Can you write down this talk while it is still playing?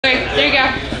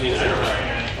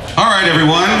All right,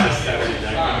 everyone.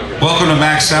 Welcome to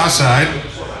Max Southside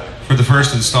for the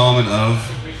first installment of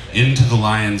Into the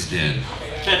Lion's Den.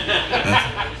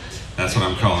 That's what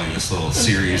I'm calling this little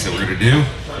series that we're going to do.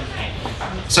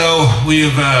 So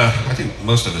we've, I think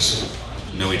most of us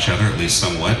know each other, at least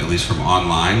somewhat, at least from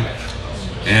online.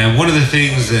 And one of the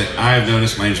things that I've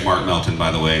noticed, my name's Mark Melton,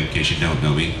 by the way, in case you don't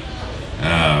know me.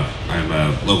 I'm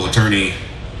a local attorney,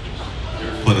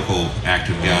 political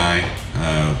active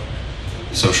guy,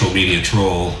 social media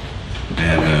troll,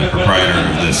 and proprietor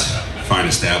of this fine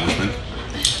establishment.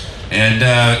 And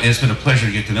it's been a pleasure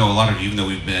to get to know a lot of you, even though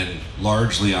we've been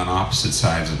largely on opposite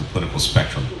sides of the political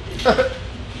spectrum.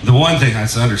 The one thing,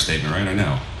 that's an understatement, right? I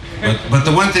know. But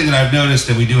the one thing that I've noticed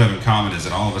that we do have in common is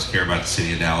that all of us care about the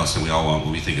city of Dallas, and we all want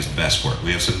what we think is best for it.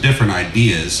 We have some different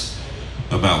ideas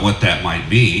about what that might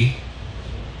be.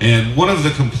 And one of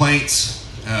the complaints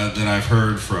that I've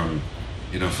heard from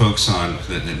folks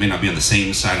that may not be on the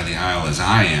same side of the aisle as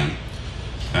I am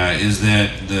is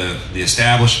that the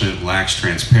establishment lacks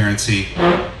transparency.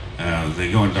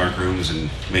 They go in dark rooms and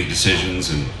make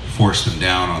decisions and force them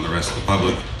down on the rest of the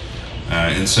public.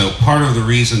 And so part of the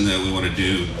reason that we want to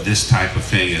do this type of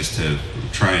thing is to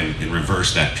try and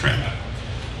reverse that trend.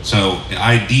 So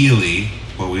ideally,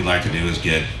 what we'd like to do is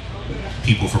get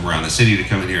people from around the city to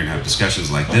come in here and have discussions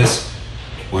like this,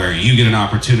 where you get an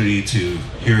opportunity to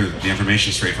hear the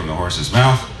information straight from the horse's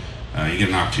mouth. You get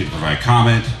an opportunity to provide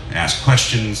comment, ask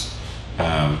questions,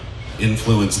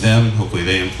 influence them. Hopefully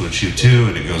they influence you too,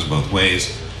 and it goes both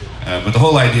ways. But the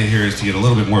whole idea here is to get a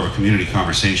little bit more of a community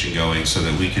conversation going so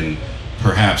that we can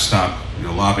perhaps stop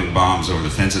lobbing bombs over the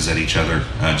fences at each other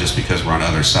just because we're on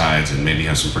other sides, and maybe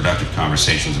have some productive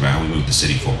conversations about how we move the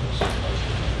city forward.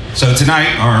 So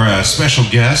tonight, our special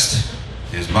guest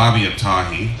is Bobby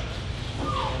Abtahi.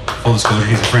 Full disclosure,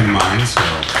 he's a friend of mine, so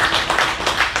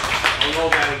Don't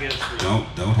hold that against him.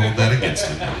 Don't hold that against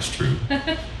him. That is true.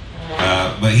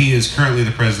 But he is currently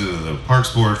the president of the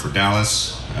Parks Board for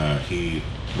Dallas. He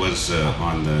was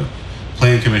on the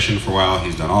Plan Commission for a while.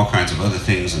 He's done all kinds of other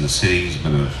things in the city. He's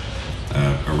been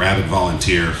a rabid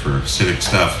volunteer for civic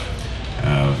stuff.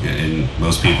 And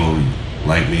most people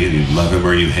like me, and you love him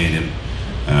or you hate him.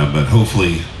 But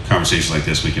hopefully, conversations like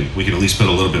this, we can at least put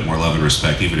a little bit more love and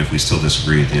respect, even if we still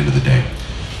disagree at the end of the day.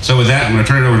 So with that, I'm going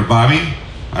to turn it over to Bobby.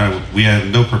 We have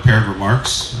no prepared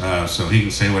remarks, so he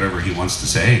can say whatever he wants to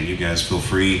say, and you guys feel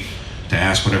free to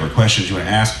ask whatever questions you want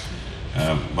to ask.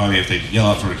 Bobby, if they yell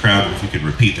out from the crowd, if you could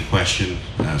repeat the question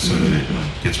so that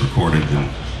it gets recorded, then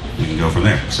we can go from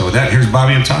there. So with that, here's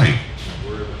Bobby Abtahi.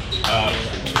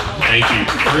 Thank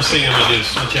you. First thing I'm going to do is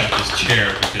switch out this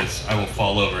chair because I will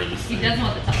fall over in this thing. He doesn't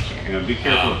want the top chair. Yeah, be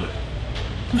careful.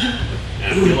 And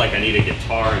I feel like I need a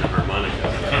guitar and a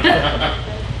harmonica.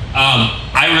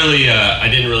 I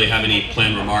didn't really have any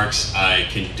planned remarks. I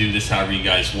can do this however you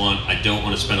guys want. I don't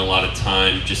want to spend a lot of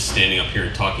time just standing up here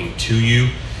and talking to you.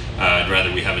 I'd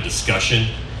rather we have a discussion.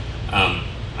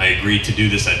 I agreed to do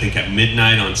this, I think, at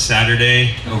midnight on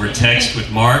Saturday over text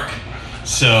with Mark.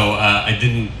 So I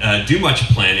didn't do much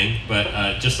planning,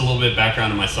 but just a little bit of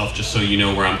background on myself, just so you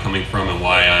know where I'm coming from and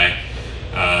why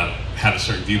I have a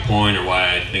certain viewpoint or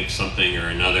why I think something or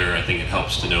another. I think it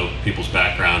helps to know people's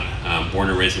background. Born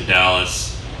and raised in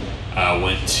Dallas,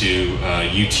 went to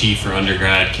UT for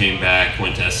undergrad, came back,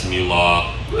 went to SMU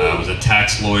Law, was a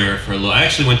tax lawyer for a little. I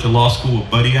actually went to law school with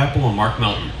Buddy Apple and Mark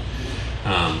Melton.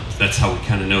 That's how we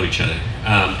kind of know each other.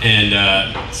 And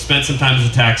spent some time as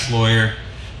a tax lawyer.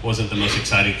 Wasn't the most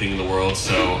exciting thing in the world,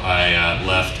 so I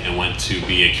left and went to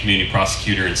be a community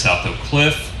prosecutor in South Oak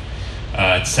Cliff,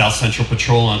 South Central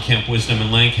Patrol on Camp Wisdom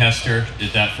in Lancaster.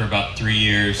 Did that for about 3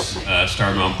 years,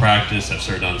 started my own practice. I've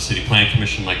served on the City Plan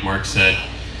Commission, like Mark said.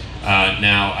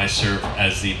 Now I serve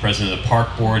as the president of the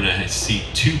Park Board, and I see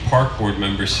 2 Park Board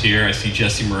members here. I see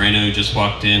Jesse Moreno, who just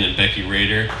walked in, and Becky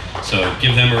Rader. So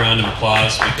give them a round of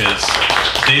applause because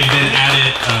they've been at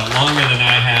it longer than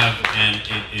I have, and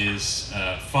it is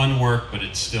fun work, but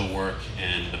it's still work,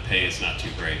 and the pay is not too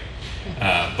great.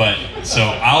 So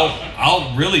I'll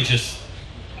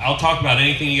talk about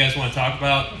anything you guys want to talk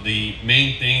about. The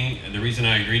main thing, the reason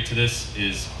I agreed to this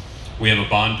is we have a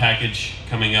bond package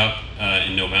coming up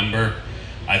in November.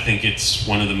 I think it's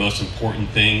one of the most important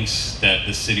things that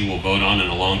the city will vote on in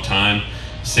a long time.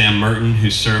 Sam Merton, who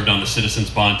served on the Citizens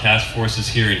Bond Task Force, is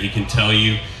here, and he can tell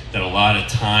you that a lot of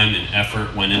time and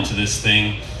effort went into this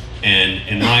thing. And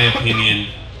in my opinion,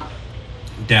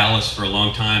 Dallas for a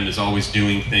long time is always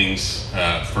doing things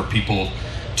for people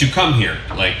to come here.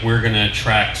 Like, we're gonna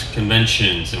attract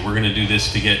conventions, and we're gonna do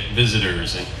this to get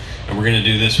visitors, and we're gonna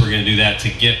do this, we're gonna do that to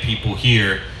get people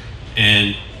here.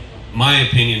 And my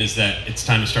opinion is that it's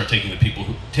time to start taking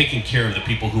care of the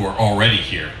people who are already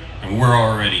here. And we're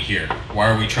already here. Why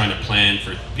are we trying to plan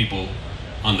for people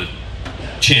on the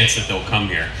chance that they'll come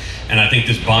here? And I think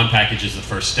this bond package is the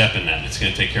first step in that. It's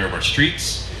going to take care of our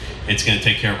streets. It's going to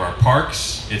take care of our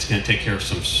parks. It's going to take care of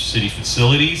some city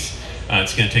facilities.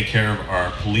 It's going to take care of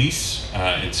our police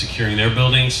and securing their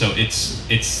buildings. So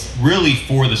it's really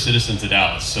for the citizens of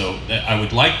Dallas. So I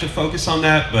would like to focus on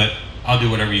that, but I'll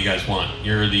do whatever you guys want.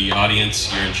 You're the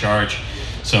audience. You're in charge.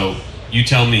 So you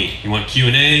tell me. You want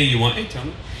Q&A? You want? Hey, tell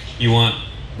me. You want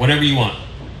whatever you want.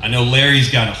 I know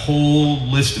Larry's got a whole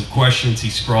list of questions he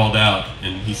scrawled out,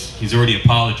 and he's already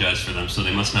apologized for them, so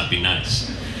they must not be nice.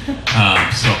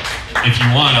 So if you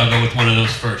want, I'll go with one of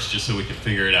those first, just so we can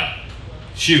figure it out.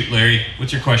 Shoot, Larry,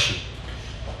 what's your question?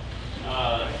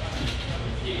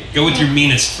 Go with your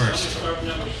meanest first. Start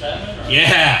number 7? Or?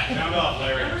 Yeah. Count off,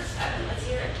 Larry. Number 7, let's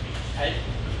hear it.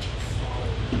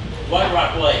 White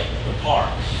Rock Lake, the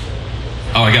parks.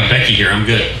 Oh, I got Becky here. I'm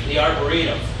good. The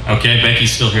Arboretum. Okay,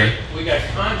 Becky's still here. We got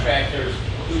contractors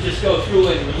who just go through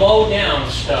and mow down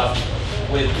stuff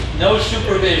with no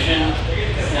supervision.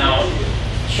 Now,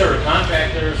 sure,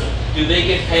 contractors, do they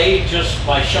get paid just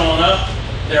by showing up?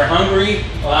 They're hungry.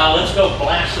 Well, let's go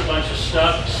blast a bunch of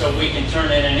stuff so we can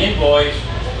turn in an invoice,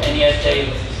 and yet they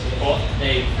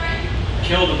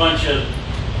killed a bunch of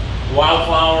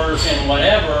wildflowers and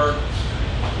whatever.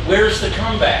 Where's the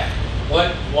comeback?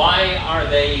 Why are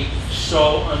they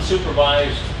so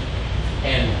unsupervised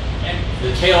and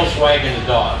the tail's wagging the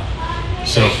dog?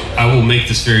 So I will make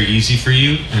this very easy for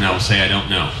you, and I will say I don't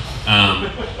know.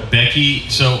 Becky,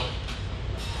 so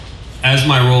as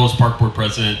my role as park board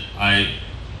president, I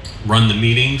run the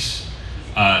meetings.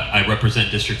 I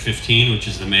represent District 15, which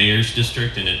is the mayor's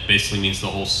district, and it basically means the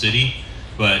whole city.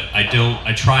 But I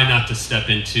try not to step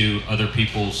into other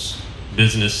people's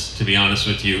business, to be honest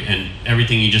with you, and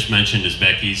everything you just mentioned is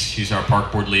Becky's. She's our park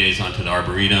board liaison to the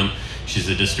Arboretum. She's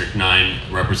the District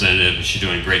 9 representative, and she's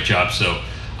doing a great job. So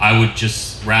I would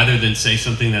just, rather than say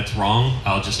something that's wrong,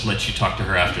 I'll just let you talk to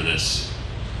her after this.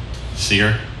 See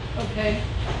her? Okay.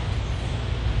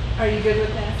 Are you good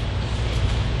with that?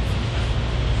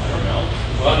 I don't know.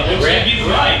 Well, grab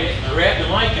the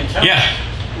mic and tell Yeah. me.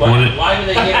 Why do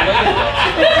they get away with that?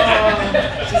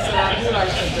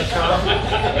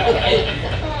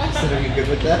 So are you good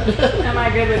with that? Am I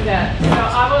good with that? So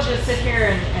I will just sit here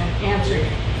and answer you.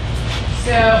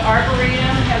 So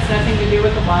Arboretum has nothing to do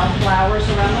with the wildflowers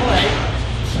around the lake.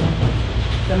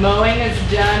 The mowing is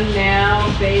done now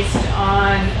based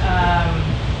on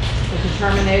the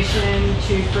determination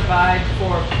to provide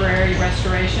for prairie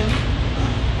restoration.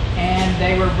 And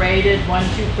they were rated 1,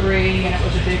 2, 3, and it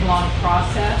was a big, long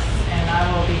process. And I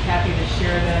will be happy to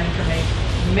share that information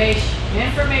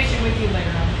with you later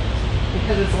on,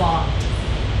 because it's long.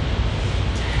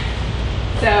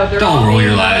 So they're Don't all roll being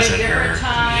your mowed eyes at at her. different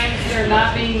times. They're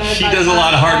not being mowed She by does a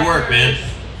lot of hard work, man.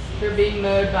 contractors. They're being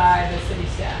mowed by the city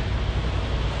staff.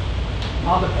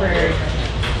 All the prairie.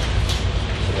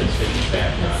 The city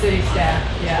staff. The city staff,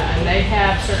 yeah, and they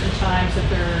have certain times that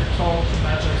they're told to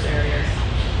mow those areas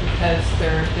because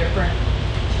there are different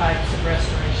types of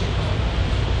restoration going on.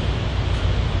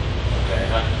 Okay.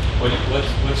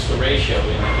 What's the ratio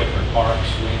in the different parks,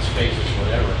 green spaces,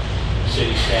 whatever?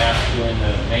 City staff doing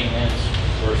the maintenance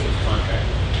versus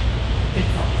contractor?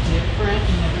 It's different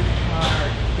in every park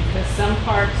because some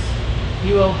parks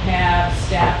you will have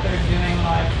staff that are doing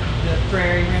like the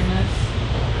prairie remnants,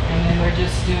 and then they're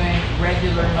just doing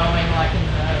regular mowing like in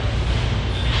the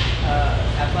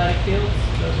athletic fields.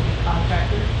 Those will be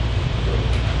contractors.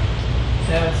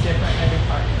 So it's different in every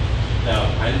park. No,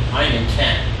 I'm in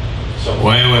 10. So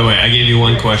Wait. I gave you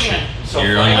one question. So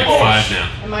You're on like flagpole. 5 now.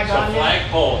 Am I So gone yet?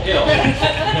 Flagpole Hill.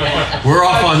 We're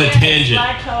off on the tangent.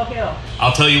 Flagpole Hill.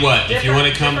 I'll tell you what, if you want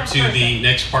to come Different to the person.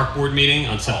 next park board meeting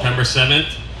on September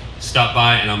 7th, stop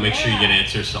by and I'll make sure you get Yeah.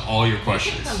 answers to all your You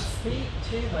questions. should come speak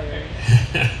too, Larry.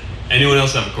 Anyone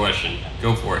else have a question?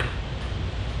 Go for it.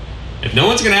 If no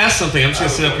one's going to ask something, I'm just going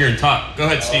to sit up here and talk. Go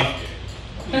ahead, Steve.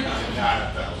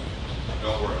 9,000.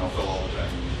 Don't worry, I'll fill all the time.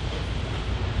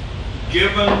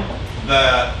 Given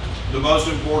that the most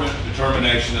important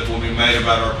determination that will be made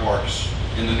about our parks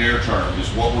in the near term is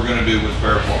what we're going to do with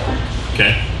Fair Park,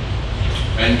 Okay.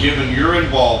 and given your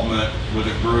involvement with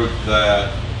a group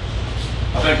that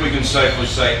I think we can safely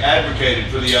say advocated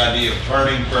for the idea of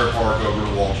turning Fair Park over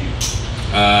to Walt Hughes,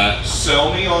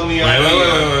 sell me on the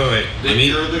idea Wait. that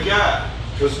you're the guy.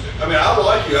 Because, I mean, I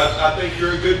like you. I think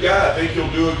you're a good guy. I think you'll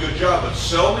do a good job. But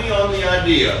sell me on the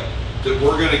idea that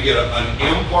we're going to get an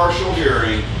impartial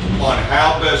hearing on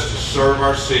how best to serve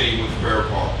our city with Fair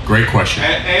Park. Great question.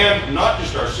 And not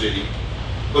just our city,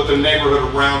 but the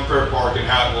neighborhood around Fair Park and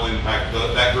how it will impact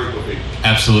that group of people?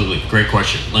 Absolutely, great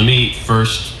question. Let me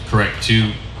first correct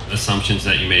two assumptions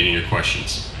that you made in your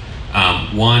questions.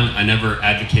 One, I never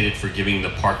advocated for giving the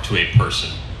park to a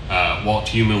person. Walt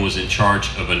Heumann was in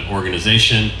charge of an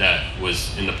organization that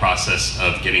was in the process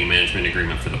of getting a management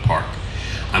agreement for the park.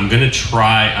 I'm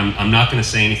not going to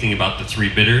say anything about the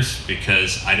 3 bidders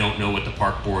because I don't know what the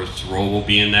park board's role will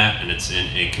be in that, and it's in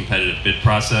a competitive bid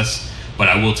process. But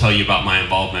I will tell you about my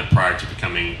involvement prior to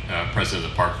becoming president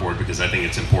of the park board because I think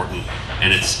it's important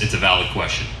and it's a valid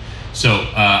question. So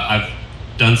I've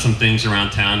done some things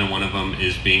around town, and one of them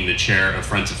is being the chair of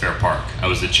Friends of Fair Park. I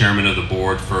was the chairman of the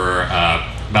board for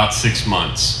about 6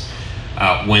 months.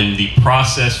 When the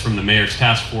process from the mayor's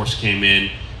task force came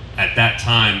in, at that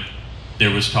time, there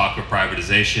was talk of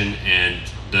privatization, and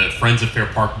the Friends of Fair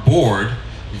Park board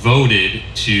voted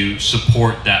to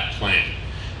support that plan.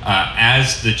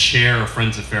 As the chair of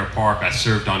Friends of Fair Park, I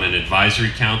served on an advisory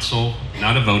council,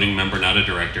 not a voting member, not a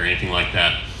director, anything like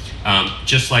that.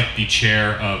 Just like the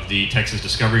chair of the Texas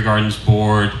Discovery Gardens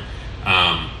board,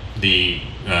 the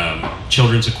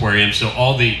Children's Aquarium, so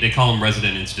all they call them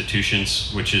resident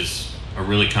institutions, which is a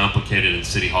really complicated and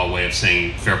city hall way of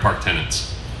saying Fair Park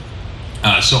tenants.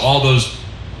 So all those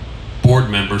board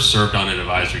members served on an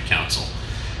advisory council.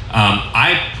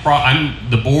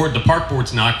 The park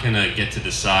board's not going to get to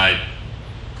decide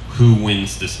who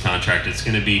wins this contract. It's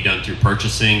going to be done through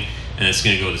purchasing, and it's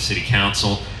going to go to city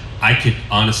council. I could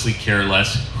honestly care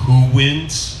less who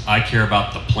wins. I care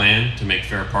about the plan to make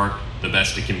Fair Park the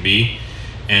best it can be.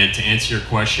 And to answer your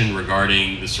question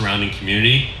regarding the surrounding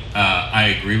community,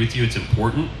 I agree with you, it's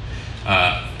important.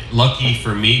 Lucky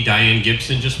for me, Diane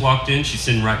Gibson just walked in. She's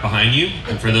sitting right behind you.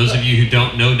 And for those of you who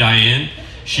don't know Diane,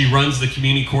 she runs the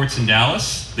community courts in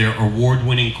Dallas. They're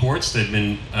award-winning courts. They've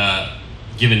been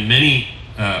given many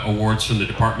awards from the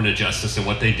Department of Justice and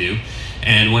what they do.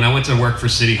 And when I went to work for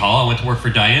City Hall, I went to work for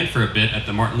Diane for a bit at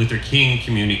the Martin Luther King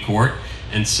Community Court.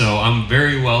 And so I'm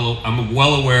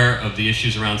well aware of the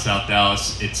issues around South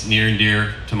Dallas. It's near and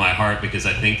dear to my heart because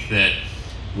I think that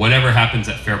whatever happens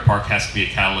at Fair Park has to be a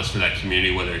catalyst for that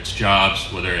community, whether it's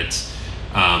jobs, whether it's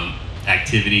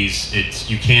activities.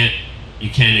 You can't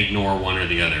ignore one or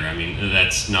the other. I mean,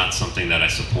 that's not something that I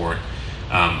support.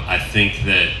 I think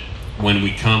that when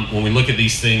we look at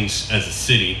these things as a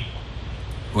city,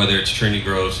 whether it's Trinity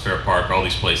Groves, Fair Park, all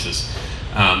these places,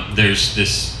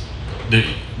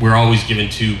 we're always given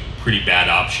 2 pretty bad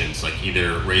options, like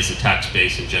either raise the tax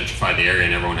base and gentrify the area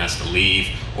and everyone has to leave,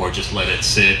 or just let it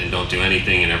sit and don't do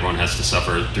anything and everyone has to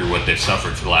suffer through what they've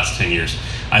suffered for the last 10 years.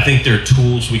 I think there are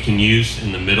tools we can use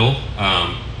in the middle,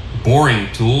 boring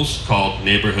tools called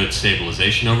neighborhood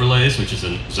stabilization overlays, which is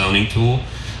a zoning tool.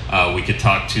 We could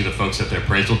talk to the folks at the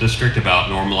appraisal district about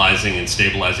normalizing and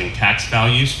stabilizing tax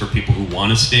values for people who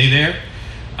want to stay there.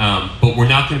 But we're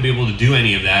not going to be able to do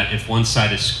any of that if one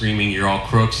side is screaming, you're all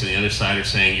crooks, and the other side are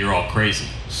saying, you're all crazy.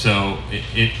 So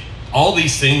all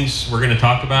these things we're going to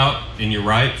talk about, and you're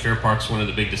right, Fair Park's one of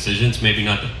the big decisions, maybe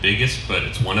not the biggest, but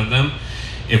it's one of them.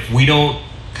 If we don't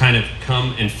kind of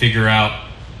come and figure out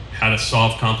how to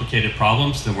solve complicated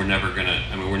problems, then we're never going to,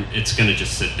 it's going to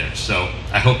just sit there. So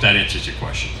I hope that answers your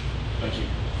question. Thank you.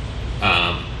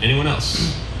 Anyone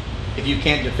else? If you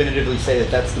can't definitively say that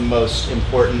that's the most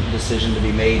important decision to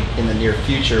be made in the near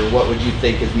future, what would you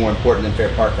think is more important than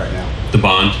Fair Park right now? The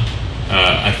bond.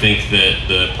 I think that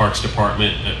the Parks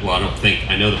Department,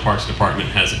 I know the Parks Department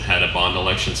hasn't had a bond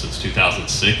election since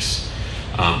 2006.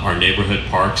 Our neighborhood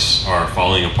parks are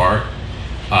falling apart.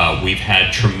 We've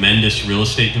had tremendous real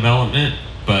estate development,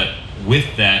 but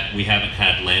with that, we haven't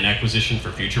had land acquisition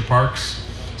for future parks.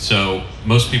 So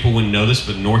most people wouldn't know this,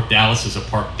 but North Dallas is a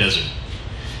park desert.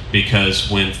 Because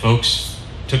when folks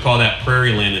took all that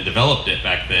prairie land and developed it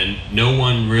back then, no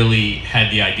one really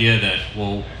had the idea that,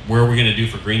 well, where are we going to do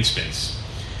for green space?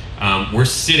 We're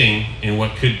sitting in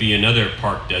what could be another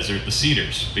park desert, the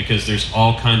Cedars, because there's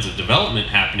all kinds of development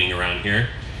happening around here.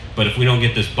 But if we don't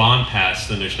get this bond passed,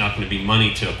 then there's not going to be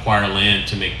money to acquire land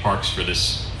to make parks for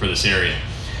this area.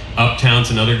 Uptown's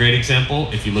another great example.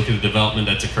 If you look at the development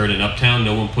that's occurred in Uptown,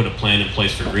 no one put a plan in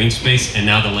place for green space, and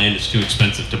now the land is too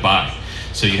expensive to buy.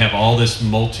 So you have all this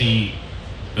multifamily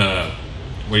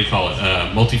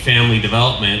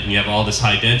development, and you have all this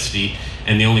high density,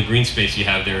 and the only green space you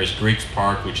have there is Griggs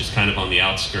Park, which is kind of on the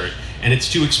outskirt, and it's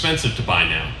too expensive to buy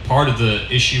now. Part of the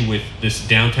issue with this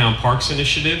downtown parks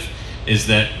initiative is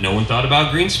that no one thought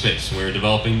about green space. We were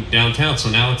developing downtown, so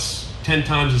now it's 10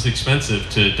 times as expensive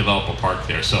to develop a park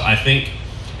there. So I think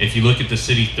if you look at the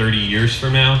city 30 years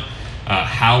from now,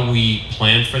 how we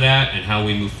plan for that and how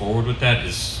we move forward with that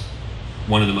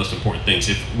one of the most important things.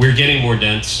 If we're getting more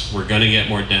dense, we're going to get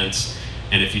more dense.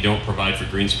 And if you don't provide for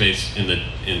green space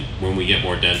when we get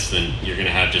more dense, then you're going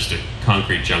to have just a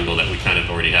concrete jungle that we kind of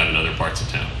already have in other parts of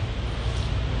town.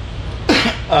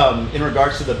 In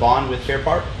regards to the bond with Fair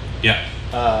Park, Yeah.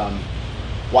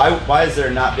 why has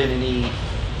there not been any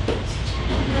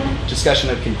discussion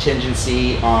of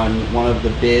contingency on one of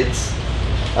the bids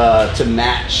to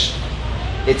match?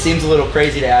 It seems a little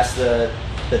crazy to ask the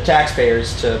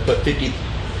taxpayers to put $50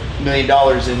 million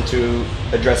into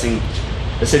addressing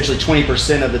essentially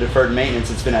 20% of the deferred maintenance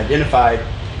that's been identified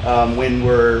when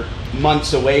we're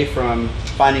months away from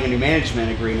finding a new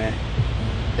management agreement,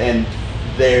 and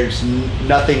there's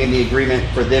nothing in the agreement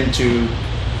for them to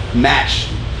match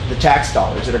the tax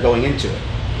dollars that are going into it.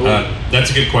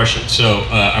 That's a good question. So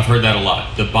I've heard that a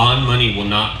lot. The bond money will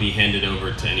not be handed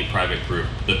over to any private group.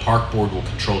 The park board will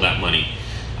control that money.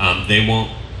 They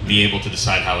won't be able to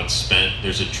decide how it's spent.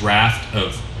 There's a draft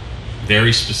of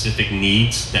very specific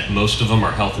needs that most of them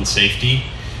are health and safety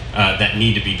that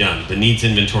need to be done. The needs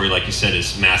inventory, like you said,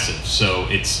 is massive. So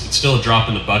it's still a drop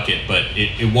in the bucket, but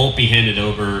it won't be handed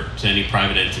over to any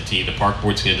private entity. The park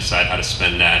board's going to decide how to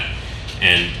spend that.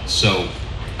 And so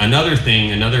another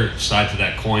side to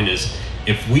that coin is,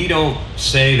 if we don't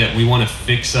say that we want to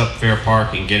fix up Fair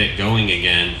Park and get it going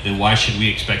again, then why should we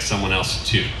expect someone else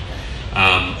to?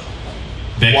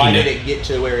 Why did it get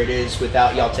to where it is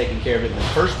without y'all taking care of it in the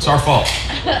first place? It's our fault.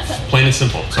 Plain and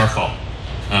simple. It's our fault.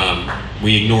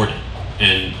 We ignored it,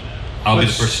 and I'll be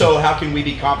the first. So how can we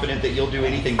be confident that you'll do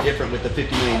anything different with the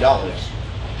 $50 million?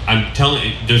 I'm telling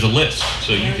you, there's a list.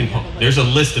 So you can. There's a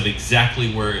list of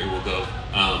exactly where it will go.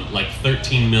 Like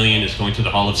 13 million is going to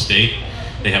the Hall of State.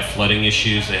 They have flooding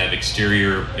issues. They have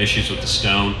exterior issues with the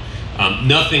stone.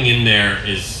 Nothing in there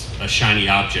is a shiny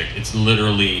object. It's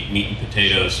literally meat and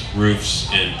potatoes, roofs,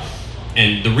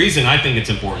 and the reason I think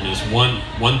it's important is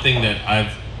one thing that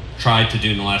I've tried to do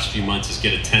in the last few months is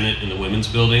get a tenant in the women's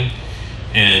building,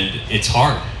 and it's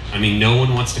hard. I mean, no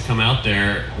one wants to come out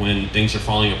there when things are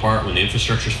falling apart, when the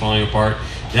infrastructure is falling apart.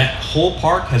 That whole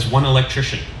park has one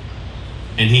electrician,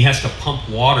 and he has to pump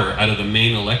water out of the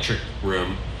main electric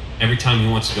room every time he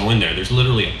wants to go in there. There's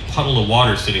literally a puddle of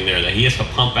water sitting there that he has to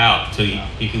pump out till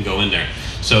he can go in there.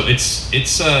 So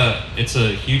it's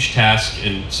a huge task,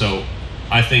 and so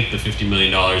I think the $50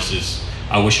 million is,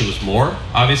 I wish it was more,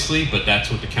 obviously, but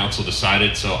that's what the council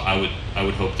decided. So I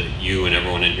would hope that you and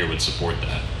everyone in here would support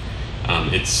that.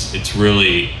 It's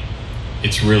really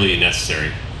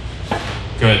necessary.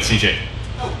 Go ahead, CJ.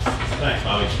 Thanks,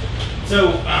 Bobby.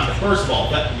 So first of all,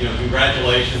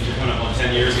 congratulations, you're coming up on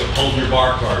 10 years of holding your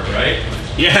bar card, right?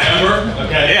 Yeah. November?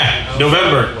 Okay. Yeah,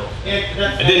 November.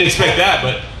 I didn't expect that,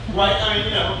 but. Right, I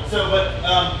mean,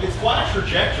 it's quite a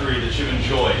trajectory that you've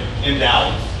enjoyed in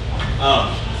Dallas.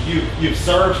 You've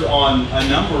served on a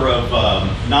number of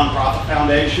nonprofit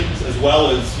foundations, as well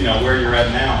as where you're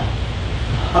at now.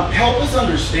 Help us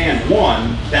understand,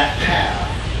 one, that path,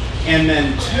 and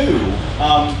then two,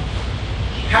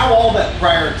 how all that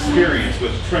prior experience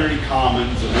with Trinity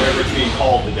Commons, or whatever it's being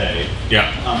called today,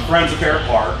 Friends of Fair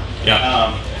Park,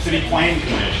 City Planning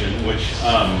Commission, which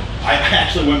I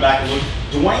actually went back and looked.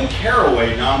 Dwayne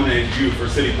Caraway nominated you for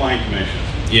City Planning Commission.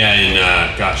 Yeah, in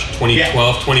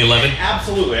 2012, 2011.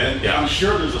 Absolutely, and I'm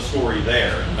sure there's a story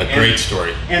there. Great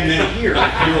story. And then here,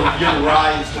 your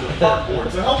rise to the park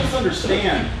board. So help us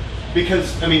understand,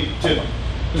 because I mean, to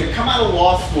come out of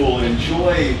law school and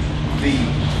enjoy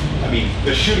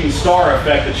the shooting star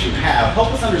effect that you have.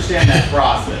 Help us understand that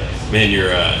process. Man,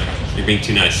 you're being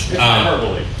too nice. It's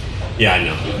hyperbole. Yeah, I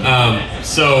know.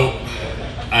 So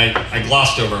I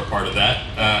glossed over a part of that.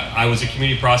 I was a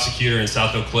community prosecutor in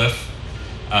South Oak Cliff.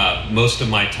 Most of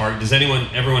my does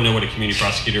everyone know what a community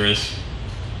prosecutor is?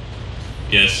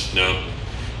 Yes? No?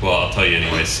 Well, I'll tell you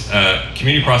anyways.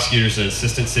 Community prosecutor is an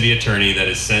assistant city attorney that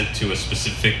is sent to a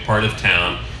specific part of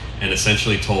town and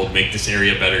essentially told, make this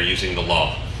area better using the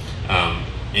law.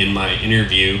 In my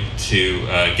interview to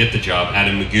get the job,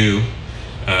 Adam Magoo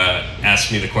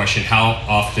asked me the question, how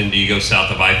often do you go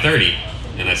south of I-30?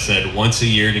 And I said, once a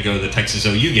year to go to the Texas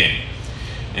OU game.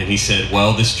 And he said,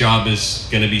 well, this job is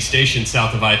going to be stationed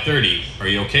south of I-30. Are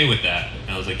you okay with that?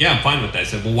 And I was like, yeah, I'm fine with that. I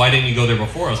said, well, why didn't you go there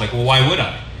before? I was like, well, why would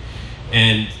I?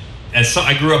 And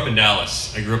I grew up in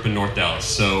Dallas. I grew up in North Dallas.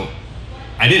 So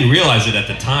I didn't realize it at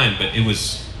the time, but it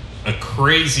was a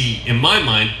crazy, in my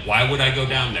mind, why would I go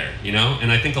down there,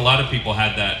 And I think a lot of people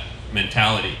had that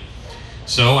mentality.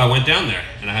 So I went down there,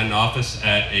 and I had an office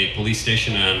at a police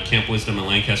station on Camp Wisdom and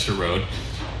Lancaster Road,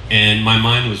 and my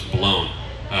mind was blown.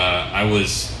 I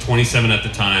was 27 at the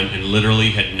time and literally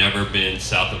had never been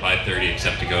south of I-30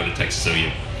 except to go to Texas OU.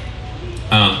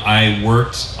 I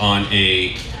worked on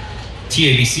a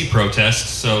TABC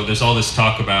protest, so there's all this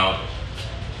talk about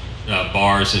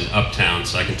bars in Uptown,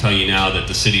 so I can tell you now that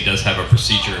the city does have a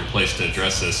procedure in place to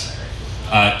address this.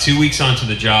 2 weeks onto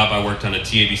the job, I worked on a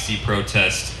TABC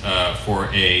protest for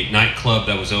a nightclub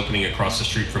that was opening across the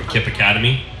street from KIPP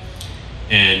Academy.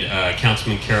 And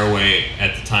Councilman Caraway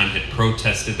at the time had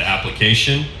protested the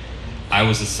application. I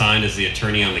was assigned as the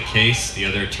attorney on the case. The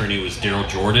other attorney was Daryl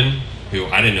Jordan, who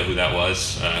I didn't know who that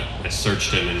was. I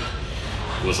searched him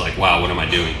and was like, wow, what am I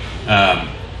doing?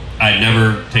 I had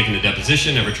never taken a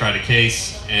deposition, never tried a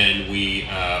case, and we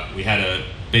had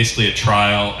basically a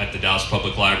trial at the Dallas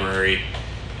Public Library,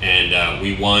 and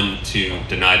we won to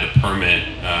deny the permit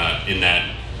in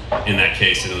that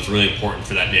case, and it was really important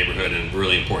for that neighborhood and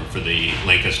really important for the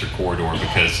Lancaster corridor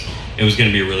because it was going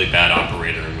to be a really bad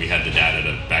operator, and we had the data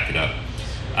to back it up.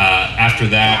 After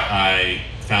that, I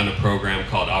found a program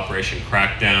called Operation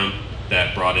Crackdown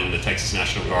that brought in the Texas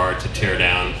National Guard to tear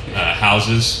down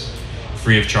houses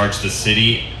free of charge to the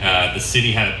city. The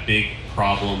city had a big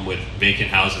problem with vacant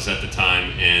houses at the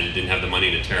time and didn't have the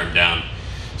money to tear them down.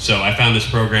 So I found this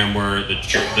program where the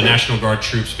National Guard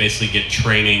troops basically get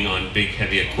training on big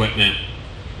heavy equipment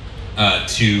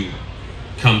to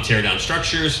come tear down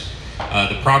structures.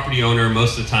 The property owner,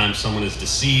 most of the time someone is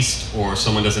deceased or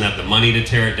someone doesn't have the money to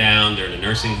tear it down, they're in a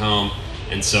nursing home,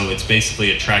 and so it's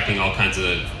basically attracting all kinds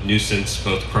of nuisance,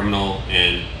 both criminal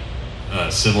and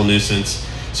civil nuisance.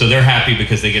 So they're happy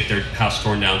because they get their house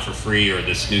torn down for free or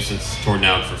this nuisance torn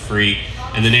down for free.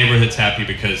 And the neighborhood's happy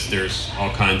because there's all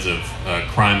kinds of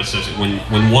crime associated.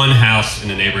 When one house in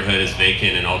a neighborhood is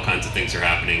vacant and all kinds of things are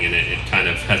happening, and it kind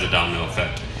of has a domino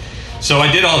effect. So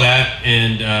I did all that,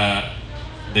 and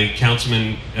the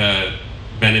councilman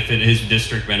benefited, his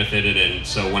district benefited, and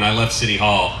so when I left City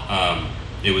Hall,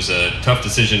 it was a tough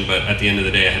decision, but at the end of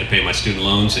the day I had to pay my student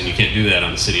loans, and you can't do that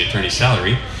on the city attorney's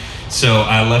salary. So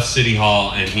I left City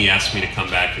Hall, and he asked me to come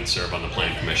back and serve on the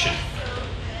Plan Commission.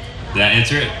 Did that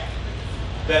answer it?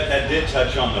 That did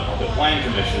touch on the Plan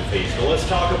Commission piece, but let's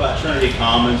talk about Trinity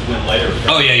Commons and then later.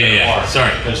 Oh yeah.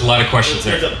 Sorry, there's a lot of questions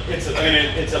there. It's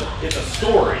a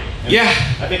story. And yeah.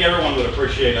 I think everyone would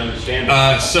appreciate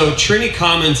understanding. So Trinity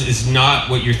Commons is not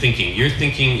what you're thinking. You're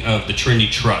thinking of the Trinity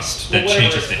Trust that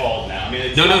changes things. Called now. I mean,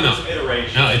 it's no.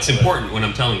 Iteration. No, it's important what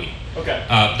I'm telling you.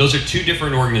 Okay. Those are two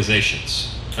different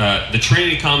organizations. The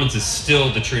Trinity Commons is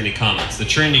still the Trinity Commons. The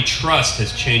Trinity Trust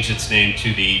has changed its name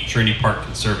to the Trinity Park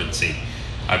Conservancy,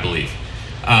 I believe.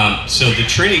 So the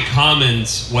Trinity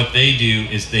Commons, what they do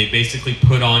is they basically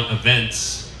put on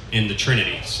events in the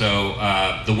Trinity. So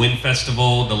the Wind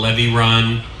Festival, the Levee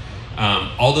Run,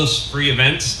 all those free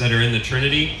events that are in the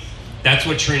Trinity, that's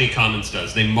what Trinity Commons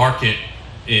does. They market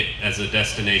it as a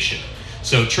destination.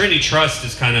 So Trinity Trust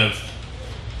is kind of,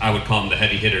 I would call them the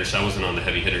heavy hitters. I wasn't on the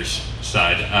heavy hitters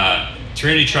side.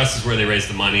 Trinity Trust is where they raise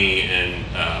the money, and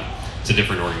it's a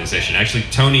different organization. Actually,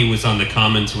 Tony was on the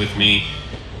Commons with me.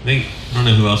 I don't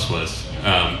know who else was.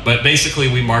 But basically,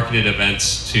 we marketed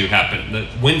events to happen. The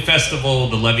Wind Festival,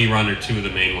 the Levee Run are two of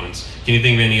the main ones. Can you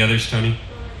think of any others, Tony?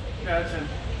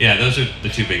 Yeah, those are the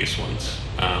two biggest ones.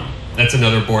 That's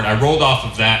another board. I rolled off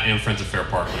of that and Friends of Fair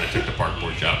Park when I took the park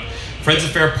board job. Friends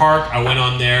of Fair Park, I went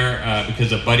on there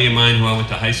because a buddy of mine who I went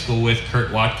to high school with,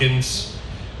 Kurt Watkins,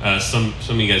 some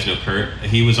of you guys know Kurt,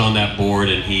 he was on that board,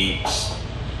 and he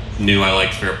knew I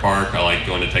liked Fair Park. I liked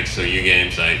going to Texas OU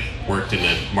games. I worked in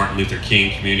the Martin Luther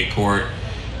King Community Court,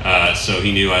 so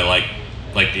he knew I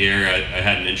liked the area. I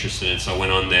had an interest in it, so I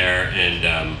went on there,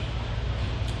 and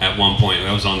at one point,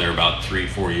 I was on there about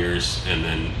 3-4 years, and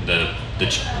then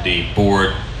the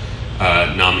board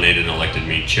nominated and elected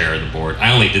me chair of the board.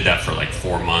 I only did that for like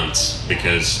 4 months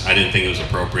because I didn't think it was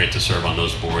appropriate to serve on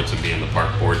those boards and be in the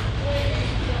park board.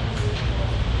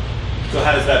 So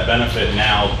how does that benefit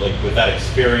now, like with that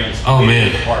experience Oh, man.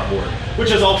 in the park board?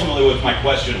 Which is ultimately what my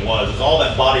question was, is all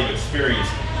that body of experience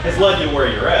has led you to where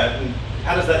you're at, and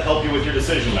how does that help you with your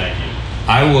decision making?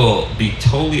 I will be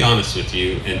totally honest with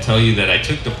you and tell you that I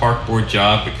took the park board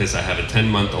job because I have a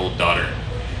 10-month-old daughter.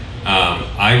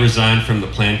 I resigned from the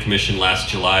Plan Commission last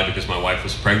July because my wife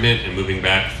was pregnant and moving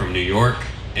back from New York,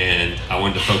 and I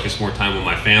wanted to focus more time with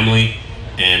my family,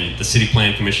 and the City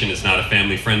Plan Commission is not a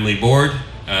family-friendly board.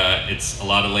 It's a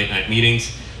lot of late-night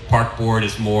meetings. Park board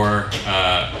is more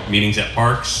meetings at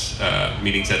parks,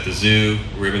 meetings at the zoo,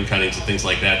 ribbon cuttings and things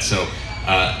like that. So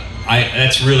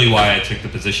that's really why I took the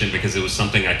position, because it was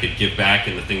something I could give back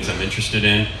in the things I'm interested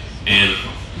in and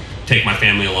take my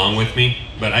family along with me.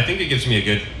 But I think it gives me a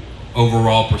good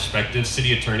overall perspective.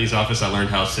 City Attorney's Office, I learned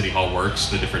how City Hall works,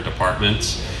 the different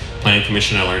departments. Plan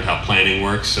Commission, I learned how planning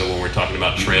works. So when we're talking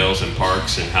about trails and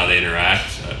parks and how they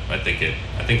interact, I think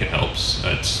it helps.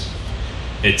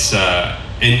 And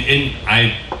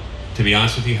I, to be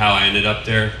honest with you, how I ended up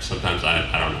there, sometimes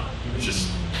I don't know. It's just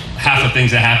half the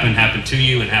things that happen to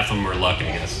you, and half of them are luck,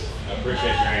 I guess. I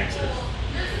appreciate your answers.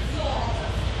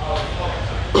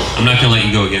 I'm not gonna let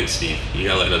you go again, Steve. You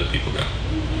gotta let other people go.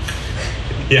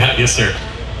 Yeah, yes, sir.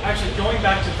 Actually, going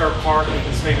back to Fair Park, and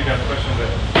this may be another question,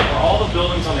 but are all the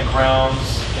buildings on the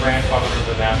grounds grandfathered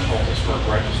to the National Historic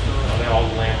Register? Are they all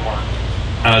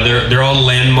landmarked? They're all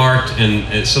landmarked,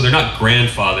 and so they're not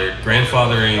grandfathered.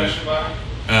 Grandfathering.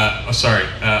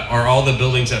 Are all the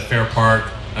buildings at Fair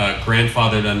Park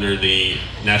grandfathered under the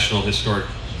National Historic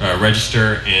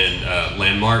Register and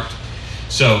landmarked?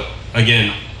 So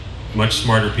again, much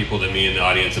smarter people than me in the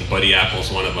audience, and Buddy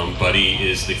Apple's one of them. Buddy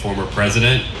is the former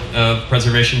president of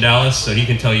Preservation Dallas, so he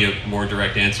can tell you a more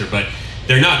direct answer, but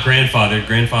they're not grandfathered.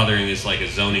 Grandfathering is like a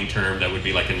zoning term that would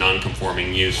be like a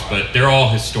non-conforming use, but they're all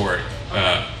historic,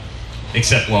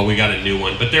 except, well, we got a new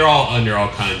one, but they're all under all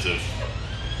kinds of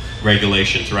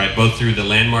regulations, right? Both through the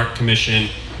Landmark Commission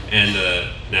and the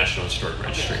National Historic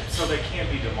Registry. So they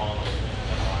can't be demolished?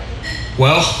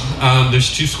 Well,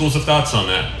 there's two schools of thoughts on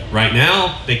that. Right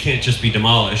now, they can't just be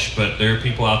demolished, but there are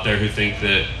people out there who think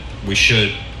that we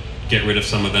should get rid of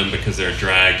some of them because they're a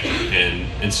drag,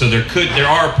 and so there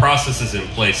are processes in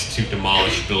place to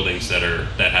demolish buildings that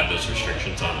have those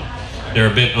restrictions on them. They're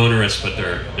a bit onerous, but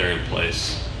they're in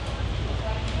place.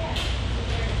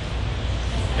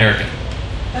 Erica.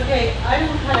 Okay, I don't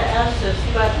know how to ask this,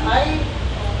 but I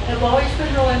have always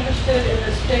been real interested in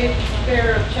the State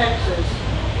Fair of Texas.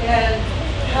 And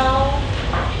how,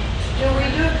 do we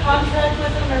do a contract with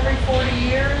them every 40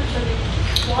 years? I mean,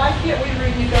 why can't we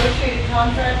renegotiate a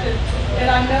contract? And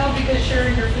I know because you're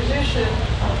in your position,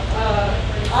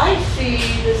 I see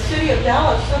the city of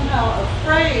Dallas somehow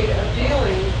afraid of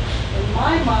dealing, in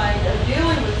my mind, of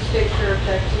dealing with the State Fair of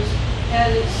Texas.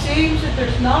 And it seems that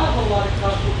there's not a whole lot of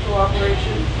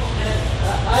cooperation. And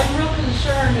I'm real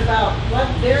concerned about what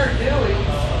they're doing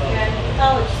and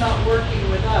how it's not working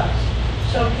with us.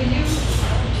 So can you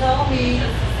tell me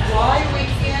why we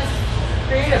can't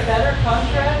create a better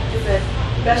contract that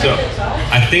benefits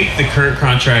us? I think the current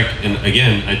contract, and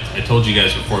again, I told you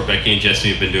guys before, Becky and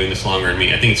Jesse have been doing this longer than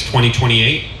me. I think it's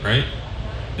 2028, right?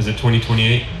 Is it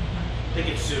 2028? I think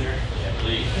it's sooner. Yeah, I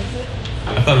believe.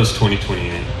 I thought it was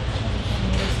 2028.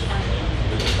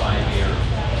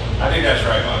 I think that's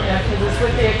right, Bobby. Yeah, because it's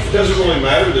with the It doesn't really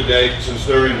matter the date, since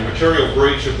they're in material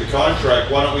breach of the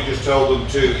contract. Why don't we just tell them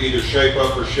to either shape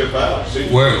up or ship out?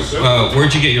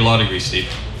 Where'd you get your law degree, Steve?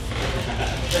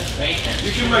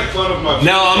 You can make fun of my...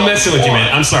 No, I'm messing with you,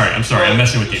 man. I'm sorry. I'm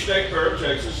messing with you. The State Fair of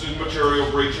Texas is in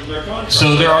material breach of their contract.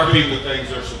 So there are doing people... the things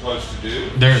they're supposed to do.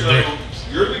 They're-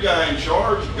 You're the guy in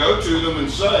charge. Go to them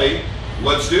and say,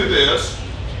 let's do this,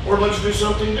 or let's do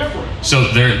something different.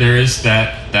 So there is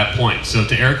that point. So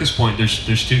to Erica's point,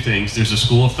 there's two things. There's a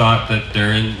school of thought that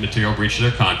they're in material breach of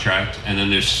their contract, and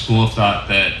then there's a school of thought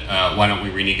that why don't we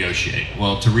renegotiate?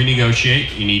 Well, to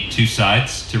renegotiate, you need two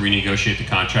sides to renegotiate the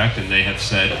contract, and they have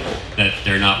said that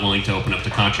they're not willing to open up the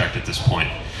contract at this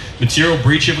point. Material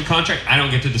breach of a contract, I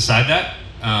don't get to decide that.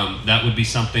 That would be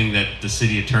something that the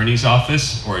city attorney's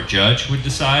office or a judge would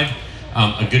decide.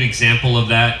 A good example of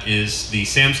that is the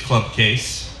Sam's Club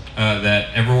case.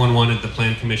 That everyone wanted the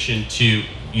Plan Commission to,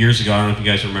 years ago, I don't know if you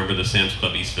guys remember the Sam's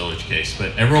Club East Village case,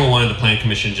 but everyone wanted the Plan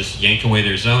Commission to just yank away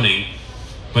their zoning,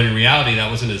 but in reality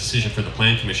that wasn't a decision for the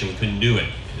Plan Commission. We couldn't do it.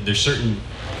 There's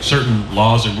certain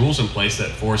laws and rules in place that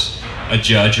force a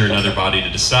judge or another body to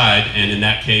decide, and in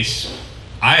that case,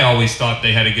 I always thought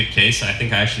they had a good case. I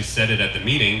think I actually said it at the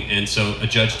meeting, and so a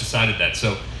judge decided that.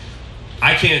 So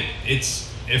I can't,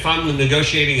 if I'm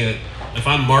negotiating if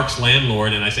I'm Mark's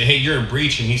landlord and I say, hey, you're in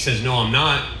breach, and he says, no, I'm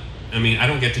not, I mean, I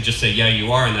don't get to just say, yeah,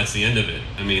 you are, and that's the end of it.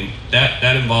 I mean,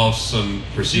 that involves some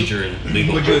procedure and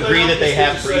legal. Would you agree that they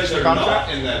have breached the contract?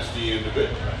 And that's the end of it.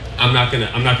 I'm not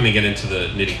gonna get into the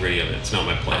nitty gritty of it. It's not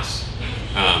my place.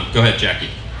 Go ahead, Jackie.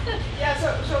 Yeah,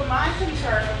 so my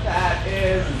concern with that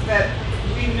is that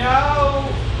we know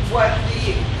what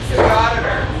the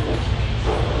auditor,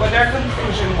 what their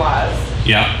conclusion was.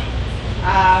 Yeah.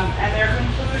 And their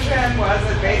conclusion was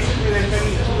that basically there's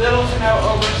been little to no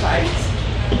oversight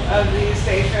of the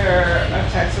State Fair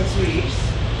of Texas lease.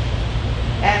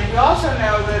 And we also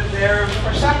know that there,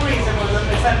 for some reason, was a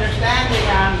misunderstanding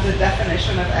on the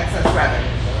definition of excess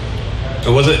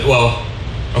revenue. Was it? Well,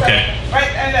 okay. So, right,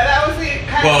 and that was the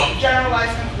kind of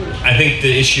generalized conclusion. I think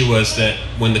the issue was that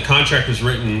when the contract was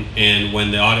written and when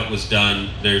the audit was done,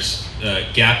 there's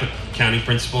GAAP accounting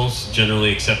principles,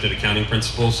 generally accepted accounting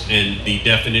principles, and the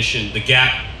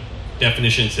GAAP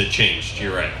definitions had changed.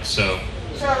 You're right. So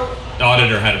So. The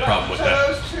auditor had a problem with so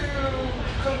that. those two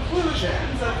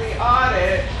conclusions of the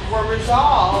audit were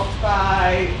resolved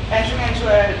by entering into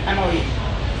a MOE,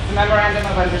 a memorandum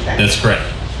of understanding. That's correct.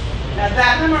 Now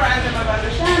that memorandum of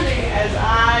understanding, as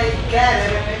I get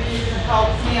it, and maybe you can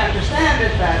help me understand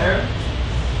it better,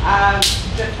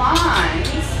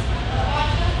 defines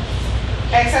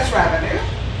excess revenue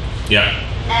Yeah.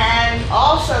 and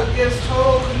also gives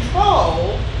total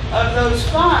control of those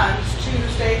funds to the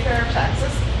State Fair of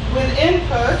Texas with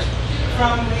input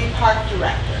from the park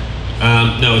director.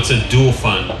 No, it's a dual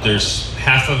fund. There's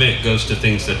half of it goes to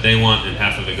things that they want and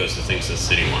half of it goes to things the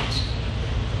city wants.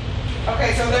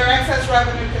 Okay, so their excess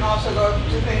revenue can also go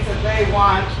to things that they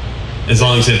want. As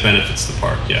long as it benefits the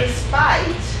park, yeah.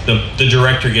 Despite. The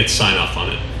director gets sign off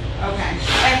on it. Okay,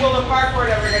 and will the park board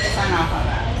ever get to sign off on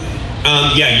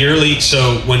that? Yeah, yearly.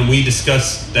 So when we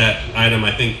discussed that item,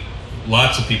 I think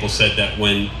lots of people said that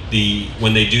when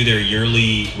they do their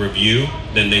yearly review,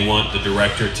 then they want the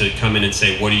director to come in and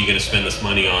say, what are you going to spend this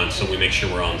money on? So we make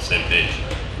sure we're all on the same page.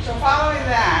 So following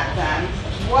that, then,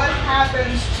 what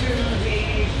happens to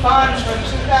the funds from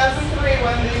 2003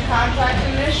 when the contract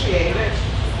initiated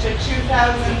to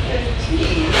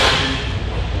 2015?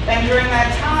 And during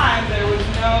that time, there was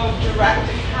no direct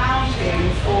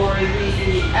accounting for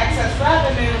the excess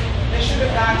revenue that should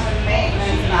have gone to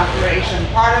maintenance and operation.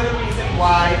 Part of the reason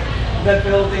why the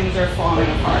buildings are falling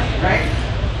apart, right?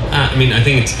 I mean, I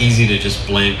think it's easy to just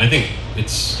blame. I think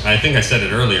I said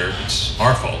it earlier, it's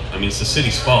our fault. I mean, it's the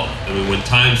city's fault. I mean, when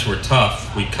times were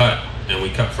tough, we cut, and we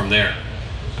cut from there.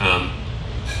 A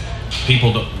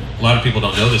lot of people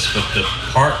don't know this, but the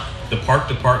park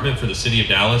department for the city of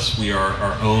Dallas, we are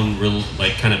our own real,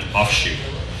 like, kind of offshoot.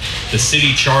 The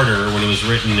city charter, when it was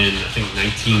written in, I think,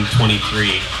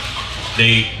 1923,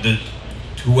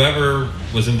 whoever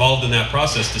was involved in that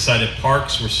process decided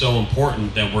parks were so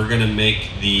important that we're going to make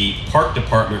the park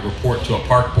department report to a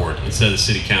park board instead of the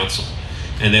city council,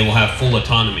 and they will have full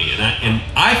autonomy. And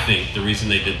I think the reason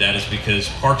they did that is because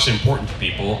parks are important to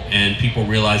people, and people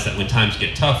realize that when times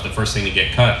get tough, the first thing to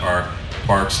get cut are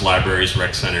parks, libraries,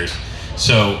 rec centers.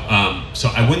 So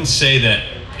I wouldn't say that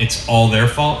it's all their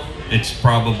fault. It's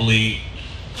probably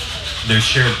there's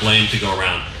shared blame to go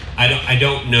around. I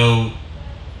don't know.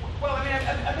 Well, I mean,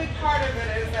 a big part of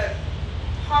it is that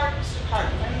Parks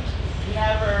Department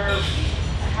never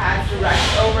had direct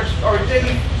or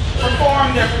didn't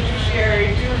perform their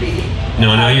fiduciary duty.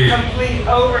 No, now you're complete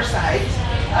oversight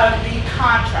of the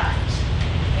contract.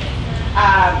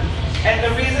 And the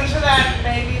reasons for that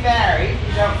may be varied.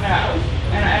 We don't know,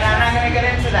 and I'm not going to get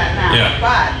into that now. Yeah.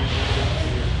 But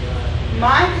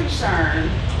my concern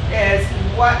is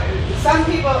what some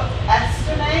people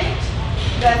estimate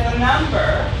that the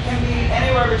number can be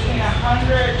anywhere between $100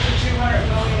 to $200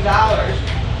 million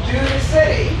due to the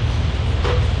city.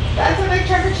 That's a big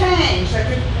chunk of change that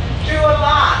could do a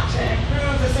lot to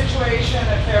improve the situation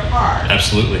at Fair Park.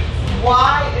 absolutely.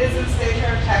 Why isn't State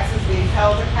Fair of Texas being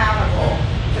held accountable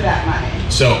for that money?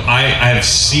 So I have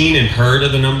seen and heard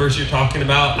of the numbers you're talking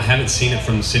about. I haven't seen it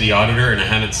from the city auditor, and I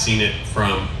haven't seen it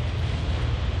from.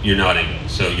 You're nodding.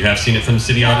 So you have seen it from the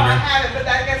city auditor? No, I haven't, but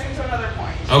that gets me to another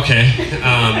point.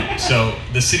 Okay. So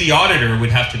the city auditor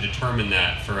would have to determine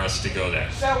that for us to go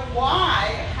there. So why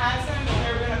hasn't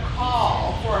there been a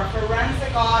call for a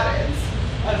forensic audit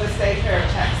of the State Fair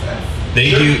of Texas?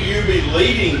 Shouldn't you be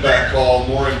leading that call,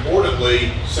 more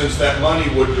importantly, since that money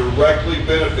would directly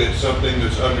benefit something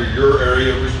that's under your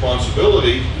area of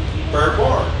responsibility, Fair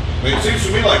Park? I mean, it seems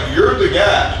to me like you're the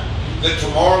guy that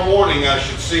tomorrow morning I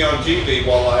should see on TV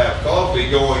while I have coffee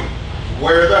going,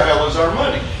 where the hell is our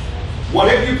money? What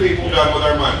have you people done with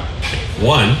our money?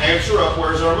 One. Answer up,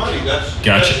 where's our money? That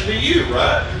Gotcha. should be you,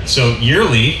 right? So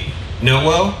yearly, no,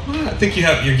 well, I think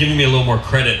you're giving me a little more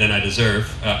credit than I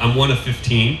deserve. I'm one of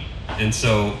 15, and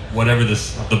so whatever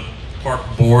the park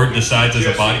board decides as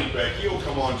a body. Becky will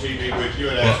come on TV with you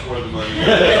and ask where the money is.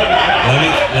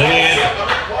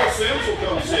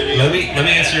 Let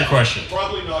me answer your question.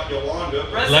 Probably not Yolanda.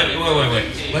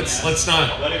 Wait. Let's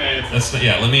not. Let him answer.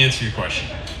 Let me answer your question.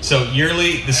 So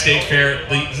yearly, the state fair,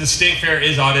 the state fair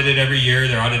is audited every year.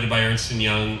 They're audited by Ernst &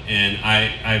 Young, and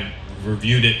I've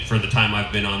reviewed it for the time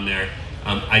I've been on there.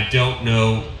 I don't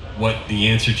know what the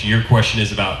answer to your question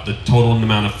is about the total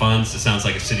amount of funds. It sounds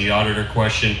like a city auditor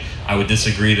question. I would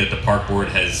disagree that the park board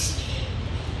has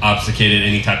obfuscated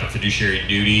any type of fiduciary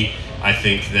duty. I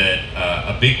think that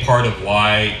a big part of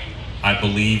why I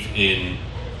believe in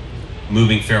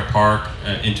moving Fair Park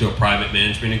into a private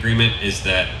management agreement is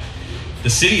that the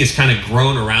city has kind of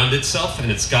grown around itself,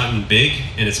 and it's gotten big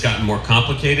and it's gotten more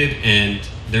complicated, and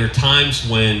there are times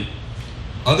when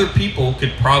other people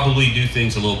could probably do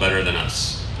things a little better than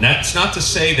us. And that's not to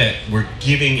say that we're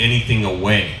giving anything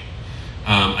away.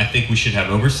 I think we should have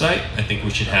oversight. I think we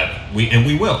should have,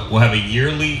 we will. We'll have a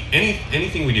yearly,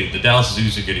 anything we do. The Dallas Zoo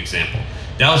is a good example.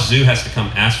 Dallas Zoo has to come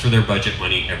ask for their budget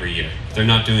money every year. If they're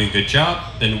not doing a good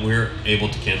job, then we're able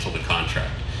to cancel the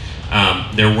contract.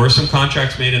 There were some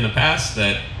contracts made in the past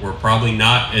that were probably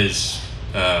not as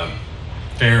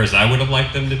fair as I would have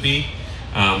liked them to be.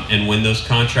 And when those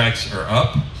contracts are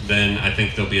up, then I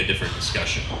think there'll be a different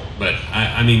discussion. But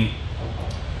I mean,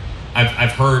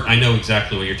 I've heard, I know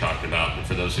exactly what you're talking about. And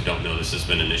for those who don't know, this has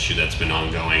been an issue that's been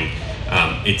ongoing.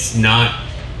 It's not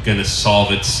going to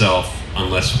solve itself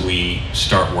unless we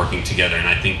start working together. And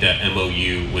I think that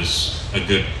MOU was a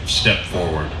good step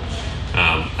forward.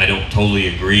 I don't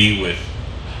totally agree with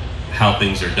how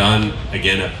things are done.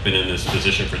 Again, I've been in this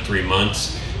position for 3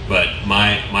 months, but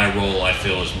my role, I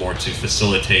feel, is more to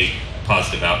facilitate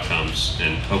positive outcomes,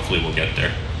 and hopefully we'll get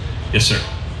there. Yes, sir.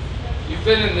 You've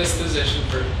been in this position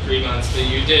for 3 months, but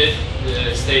you did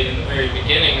state in the very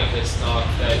beginning of this talk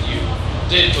that you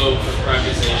did vote for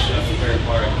privatization of the Fair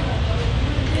Park.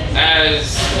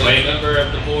 As a member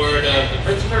of the board of the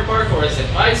Prince of Fair Park, or as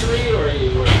advisory, or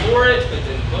you were for it but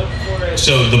didn't vote for it?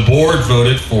 So the board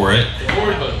voted for it. The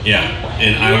board voted. Yeah,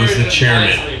 and I was the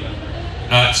chairman.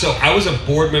 So I was a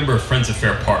board member of Friends of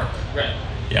Fair Park. Right.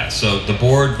 Yeah, so the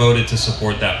board voted to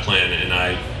support that plan, and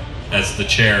I, as the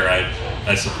chair,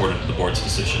 I supported the board's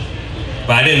decision.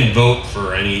 But I didn't vote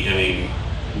for any,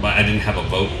 but I didn't have a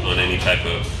vote on any type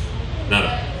of, not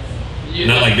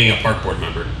like being a park board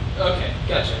member. Okay,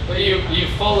 gotcha. But you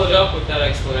followed up with that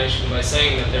explanation by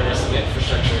saying that there were some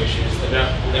infrastructure issues that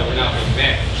were not being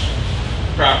managed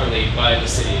properly by the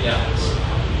city of Dallas.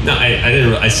 No, I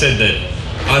didn't. I said that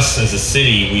us as a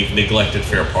city, we've neglected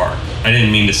Fair Park. I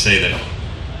didn't mean to say that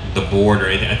the board or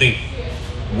anything. I think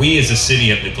we as a city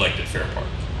have neglected Fair Park.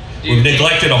 We've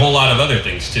neglected a whole lot of other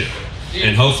things too.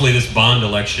 And hopefully this bond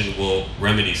election will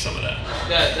remedy some of that.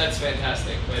 That's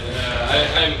fantastic, but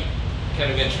I'm kind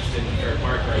of interested in Fair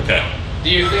Park right Okay. now. Do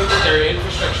you think that there are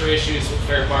infrastructure issues with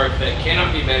Fair Park that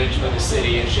cannot be managed by the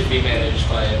city and should be managed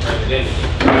by a private entity?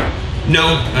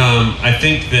 No, I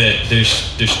think that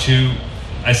there's two.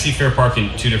 I see Fair Park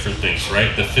in two different things,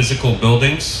 right? The physical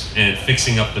buildings and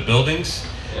fixing up the buildings,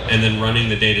 and then running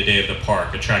the day-to-day of the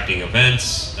park, attracting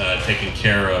events, taking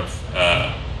care of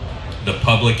the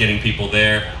public, getting people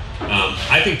there.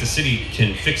 I think the city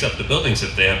can fix up the buildings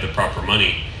if they have the proper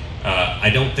money. I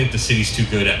don't think the city's too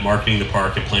good at marketing the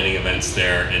park and planning events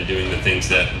there and doing the things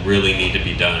that really need to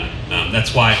be done.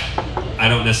 That's why I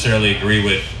don't necessarily agree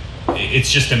with,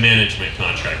 it's just a management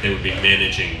contract. They would be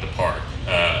managing the park.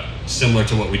 Similar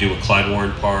to what we do with Clyde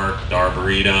Warren Park, the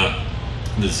Arboreta,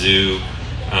 the zoo.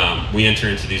 We enter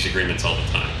into these agreements all the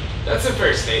time. That's a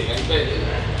fair statement, but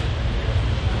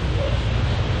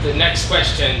the next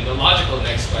question, the logical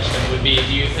next question would be,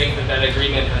 do you think that that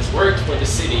agreement has worked for the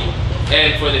city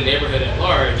and for the neighborhood at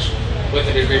large with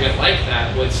an agreement like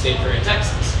that with State Fair of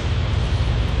Texas?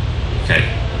 Okay.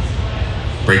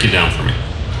 Break it down for me.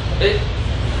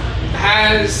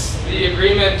 Has the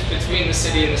agreement between the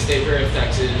city and the State Fair of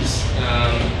Texas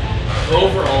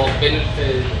overall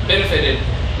benefited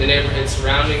the neighborhood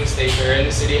surrounding State Fair and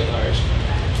the city at large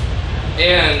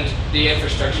and the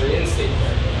infrastructure in State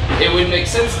Fair? It would make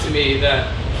sense to me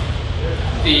that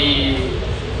the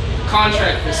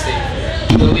contract with State Fair,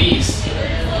 the lease,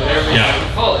 whatever you want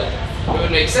to call it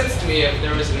would make sense to me if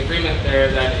there was an agreement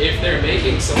there that if they're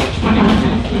making so much money with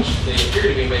it, which they appear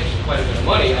to be making quite a bit of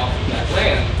money off of that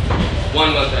land,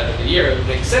 1 month out of the year, it would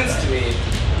make sense to me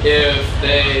if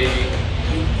they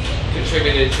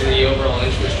contributed to the overall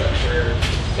infrastructure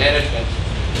management.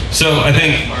 So I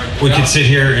think we could sit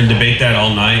here and debate that all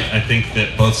night. I think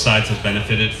that both sides have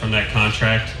benefited from that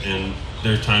contract, and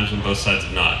there are times when both sides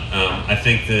have not. I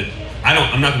think that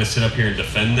I'm not going to sit up here and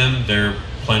defend them. They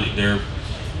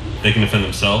can defend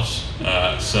themselves.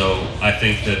 So I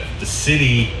think that the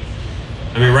city,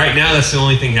 right now that's the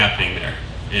only thing happening there.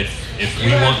 If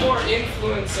we want, you have more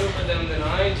influence over them than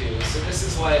I do, so this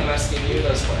is why I'm asking you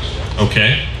those questions.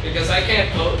 Okay. Because I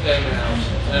can't vote them out.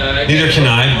 Neither can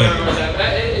I, but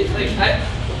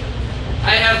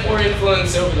I have more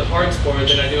influence over the Parks Board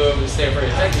than I do over the State Fair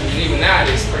of Texas, and even that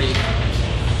is pretty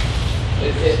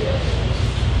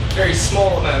very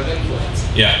small amount of influence.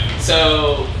 Yeah.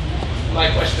 So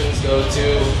my questions go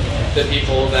to the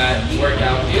people that work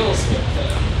out deals with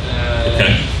them.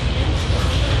 Okay.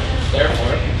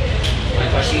 Therefore, my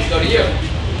questions go to you.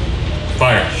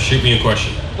 Fire. Shoot me a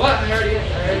question. What? I already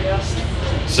asked.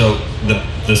 So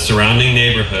the surrounding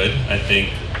neighborhood, I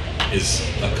think, is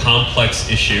a complex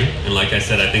issue, and like I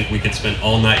said, I think we could spend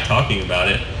all night talking about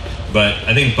it. But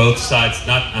I think both sides,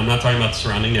 I'm not talking about the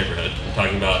surrounding neighborhood, I'm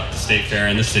talking about the State Fair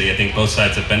and the city. I think both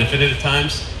sides have benefited at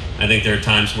times. I think there are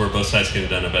times where both sides could have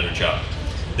done a better job.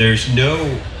 There's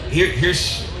no,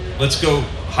 let's go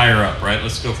higher up, right?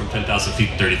 Let's go from 10,000 feet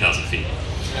to 30,000 feet.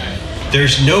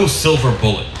 There's no silver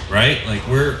bullet, right? Like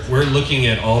we're looking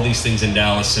at all these things in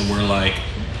Dallas and we're like,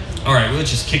 all right, well, let's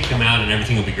just kick them out and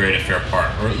everything will be great at Fair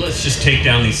Park. Or let's just take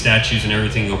down these statues and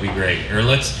everything will be great. Or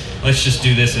let's just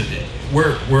do this.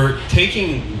 We're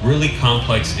taking really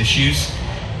complex issues,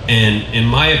 and in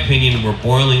my opinion, we're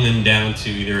boiling them down to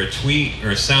either a tweet or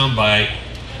a soundbite,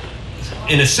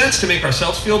 in a sense to make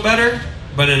ourselves feel better,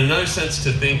 but in another sense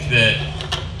to think that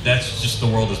that's just the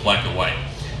world is black and white.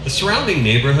 The surrounding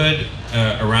neighborhood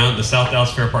around the South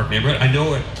Dallas Fair Park neighborhood, I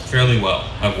know it fairly well.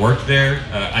 I've worked there.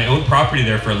 I owned property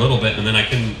there for a little bit, and then I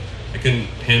couldn't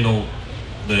handle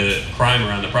the crime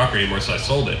around the property anymore, so I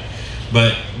sold it.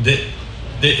 But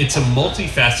it's a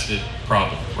multifaceted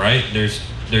problem, right? There's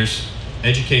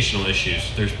educational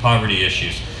issues, there's poverty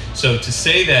issues. So to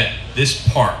say that this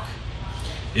park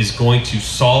is going to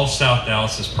solve South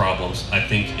Dallas's problems, I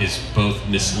think is both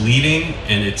misleading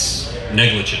and it's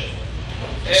negligent.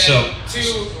 And so,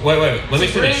 wait, let me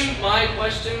finish. To bring my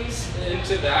questions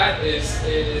into that is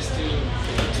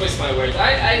to twist my words.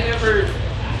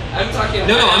 I'm talking.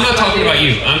 No, I'm not talking about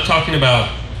you. I'm talking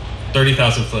about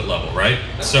 30,000 foot level, right?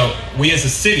 Okay. So we as a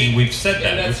city, we've said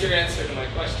that. And that's your answer to my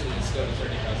question, is go to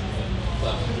 30,000 foot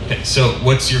level. Okay, so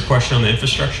what's your question on the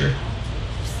infrastructure?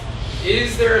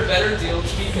 Is there a better deal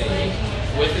to be made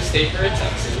with the State Fair of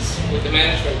Texas, with the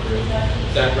management group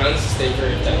that runs the State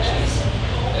Fair of Texas,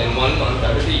 in 1 month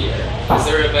out of the year? Is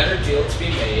there a better deal to be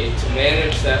made to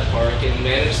manage that park and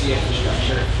manage the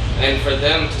infrastructure, and for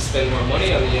them to spend more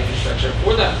money on the infrastructure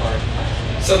for that park,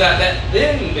 so that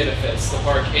then benefits the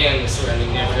park and the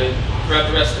surrounding neighborhood throughout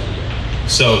the rest of the year?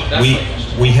 So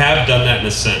we have done that in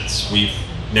a sense. We've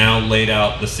now laid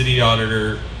out, the city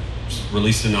auditor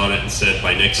released an audit and said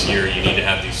by next year you need to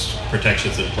have these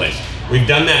protections in place. We've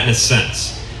done that in a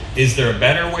sense. Is there a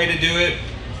better way to do it?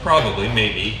 Probably,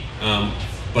 maybe.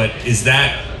 But is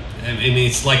that, I mean,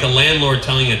 it's like a landlord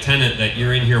telling a tenant that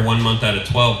you're in here 1 month out of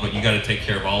 12, but you got to take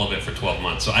care of all of it for 12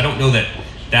 months. So I don't know that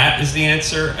that is the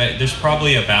answer. There's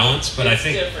probably a balance, but it's I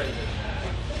think different.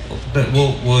 But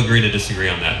we'll agree to disagree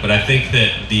on that. But I think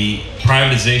that the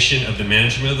privatization of the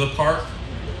management of the park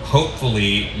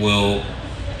hopefully will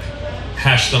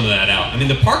hash some of that out. I mean,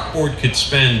 the park board could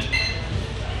spend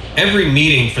every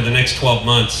meeting for the next 12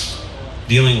 months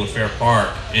dealing with Fair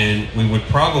Park, and we would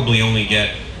probably only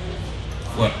get,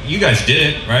 what, you guys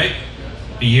did it, right?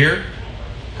 A year?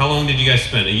 How long did you guys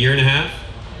spend? A year and a half?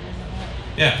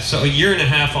 Yeah, so a year and a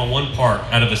half on one park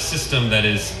out of a system that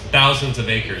is thousands of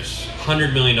acres,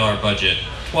 $100 million budget,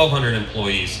 1,200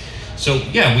 employees. So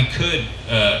yeah, we could,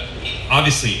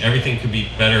 obviously everything could be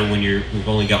better when we've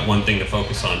only got one thing to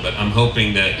focus on, but I'm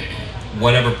hoping that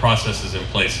whatever process is in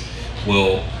place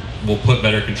will put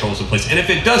better controls in place. And if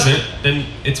it doesn't, then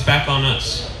it's back on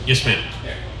us. Yes, ma'am.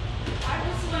 I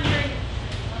was wondering,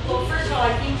 well, first of all,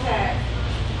 I think that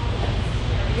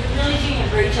you're really doing a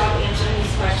great job answering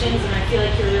these questions, and I feel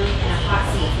like you're really in a hot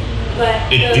seat. But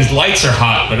these lights are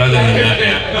hot, but other than that,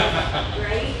 yeah.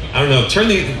 Right? I don't know. Turn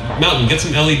the Melton, get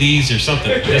some LEDs or something.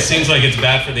 This seems like it's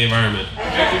bad for the environment.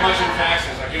 Pay too much in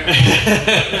taxes. I can't.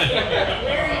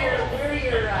 Where are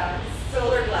your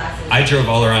solar glasses? I drove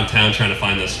all around town trying to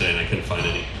find those today, and I couldn't find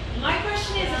any. My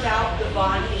question is about the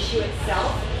bond issue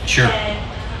itself. Sure. And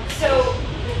so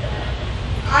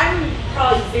I'm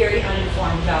probably very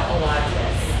uninformed about a lot of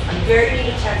this. I'm very new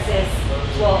to Texas.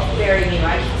 Well, very new.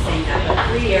 I keep saying that, but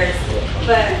 3 years.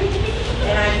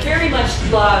 And I very much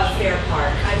love Fair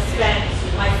Park. I've spent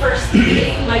my first 3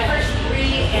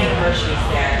 anniversaries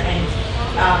there, and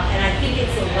I think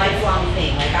it's a lifelong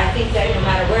thing. Like, I think that no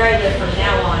matter where I live from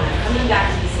now on, I'm coming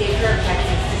back to the State Fair of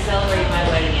Texas to celebrate my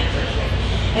wedding anniversary.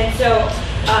 And so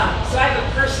I have a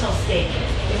personal stake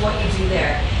in what you do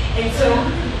there. And so,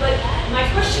 but my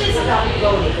question is about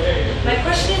voting. My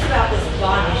question is about this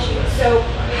bond issue. So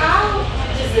how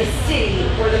does the city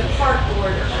or the park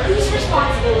board, whose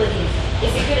responsibility is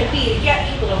it going to be to get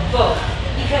people to vote?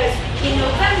 Because in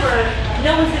November,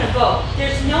 no one's going to vote.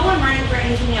 There's no one running for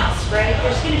anything else, right?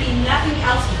 There's going to be nothing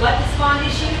else but this bond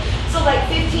issue. So like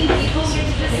 15 people get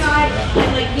to decide,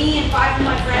 and like me and 5 of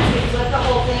my friends get to flip the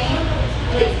whole thing.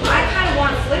 Like, I kind of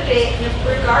want to flip it, and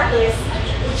regardless,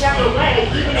 whichever way,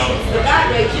 even if it's the bad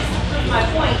way, just to prove my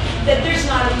point that there's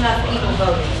not enough people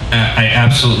voting. I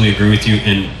absolutely agree with you,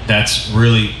 and that's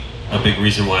really a big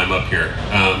reason why I'm up here.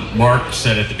 Mark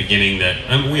said at the beginning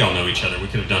that we all know each other. We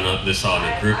could have done this on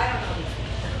a group.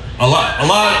 A lot of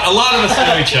us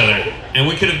know each other, and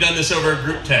we could have done this over a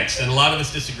group text. And a lot of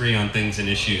us disagree on things and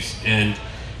issues. And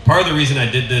part of the reason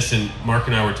I did this, and Mark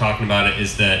and I were talking about it,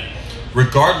 is that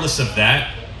regardless of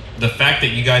that, the fact that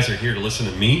you guys are here to listen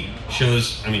to me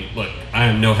shows. I mean, look, I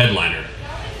am no headliner.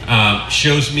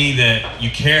 Shows me that you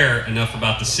care enough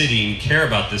about the city and you care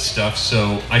about this stuff,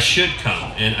 so I should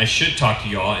come and I should talk to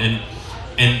y'all,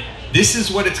 and this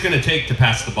is what it's going to take to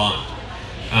pass the bond.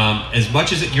 As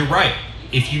much as you're right,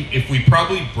 if we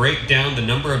probably break down the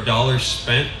number of dollars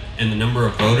spent and the number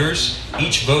of voters,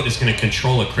 each vote is going to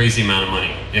control a crazy amount of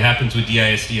money. It happens with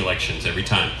DISD elections every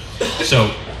time.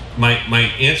 So my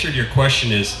answer to your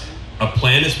question is a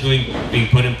plan is being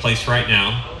put in place right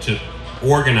now to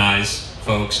organize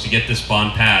folks to get this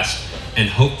bond passed, and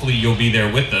hopefully you'll be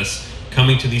there with us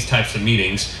coming to these types of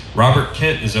meetings. Robert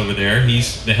Kent is over there.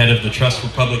 He's the head of the Trust for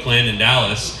Public Land in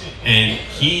Dallas, and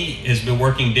he has been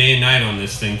working day and night on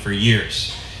this thing for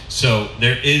years. So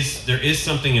there is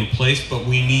something in place, but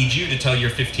we need you to tell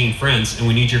your 15 friends, and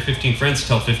we need your 15 friends to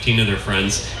tell 15 of their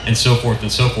friends, and so forth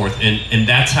and so forth. And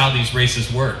that's how these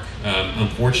races work.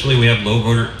 Unfortunately, we have low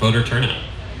voter turnout.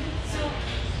 So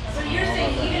you're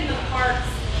saying even the parks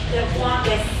that want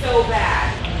this so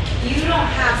bad, you don't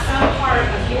have some part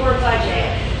of your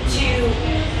budget to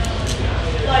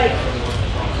like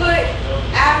put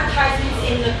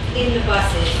advertisements in the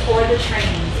buses or the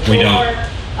trains, we or don't.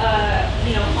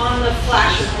 On the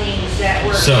flasher things that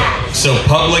were So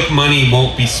public money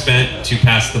won't be spent to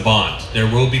pass the bond. There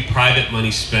will be private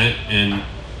money spent, and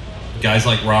guys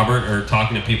like Robert are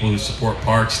talking to people who support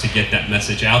parks to get that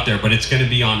message out there, but it's going to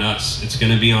be on us. It's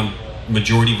going to be on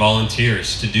majority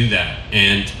volunteers to do that,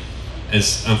 and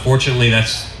as unfortunately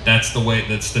that's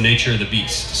the nature of the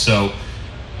beast. So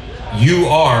you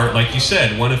are, like you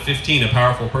said, one of 15, a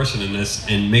powerful person in this,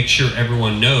 and make sure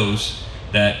everyone knows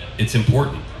that it's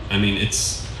important. I mean,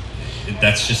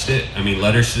 that's just it. I mean,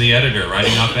 letters to the editor,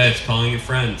 writing op-eds, calling your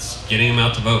friends, getting them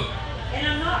out to vote. And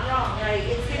I'm not wrong, right?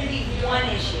 It's going to be one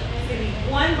issue. It's going to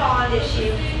be one bond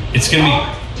issue. It's going to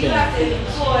be. You have to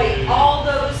employ all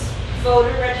those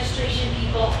voter registration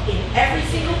people in every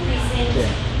single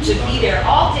precinct to be there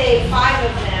all day, 5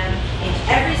 of them in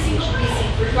every single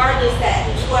precinct, regardless that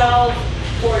 12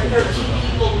 or 13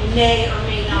 people may or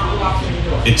may not walk through the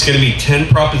door. It's going to be 10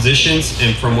 propositions,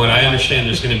 and from what I understand,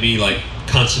 there's going to be like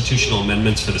constitutional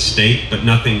amendments for the state, but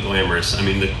nothing glamorous. I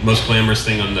mean, the most glamorous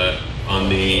thing on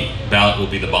the ballot will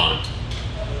be the bond.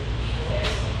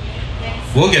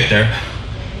 We'll get there.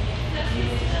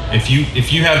 If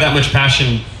you have that much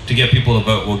passion to get people to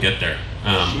vote, we'll get there.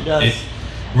 She does.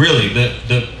 Really,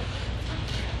 the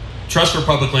Trust for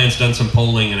Public Land's done some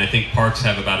polling, and I think parks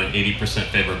have about an 80%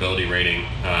 favorability rating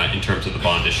in terms of the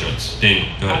bond issuance. Daniel,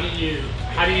 go ahead.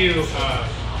 How do you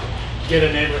get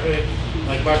a neighborhood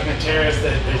like Buckner Terrace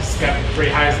that's got the 3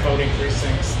 highest voting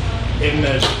precincts in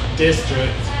the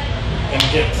district and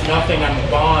gets nothing on the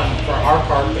bond for our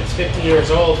park that's 50 years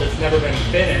old, that's never been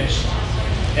finished,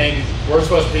 and we're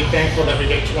supposed to be thankful that we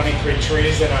get 23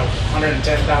 trees and a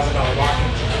 $110,000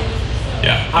 walking trail?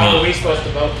 Yeah. How are we supposed to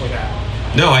vote for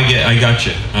that? No, I got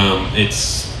you.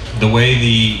 It's the way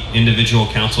the individual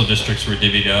council districts were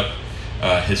divvied up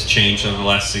has changed over the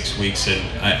last 6 weeks, and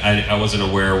I wasn't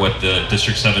aware what the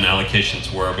District 7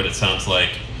 allocations were, but it sounds like.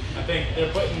 I think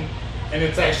they're putting, and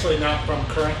it's actually not from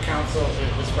current council,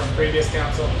 it was from previous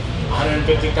council,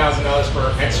 $150,000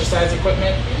 for exercise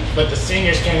equipment, but the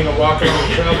seniors can't even walk over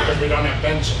the trail because we don't have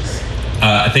benches.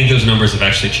 I think those numbers have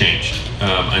actually changed.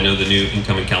 I know the new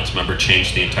incoming council member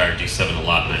changed the entire D7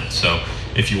 allotment, so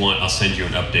if you want, I'll send you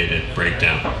an updated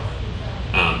breakdown.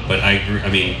 But I agree, I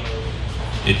mean,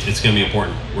 it's going to be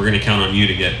important. We're going to count on you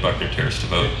to get Buckner Terrace to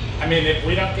vote. I mean, if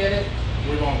we don't get it,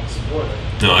 we won't support it.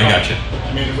 No, I got you.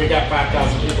 I mean, we got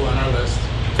 5,000 people on our list.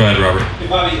 Go ahead, Robert. Hey,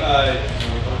 Bobby,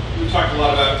 we talked a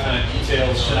lot about kind of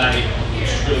details tonight,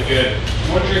 which is really good.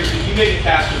 I'm wondering, if you maybe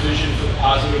cast a vision for the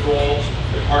positive role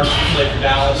that parks can play for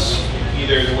Dallas,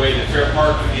 either the way that Fair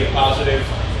Park would be a positive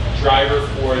driver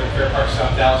for the Fair Park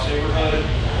South Dallas neighborhood,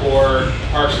 or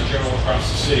parks in general across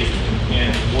the city,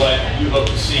 and what you hope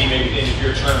to see maybe at the end of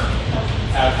your term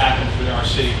have happened within our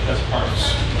city because of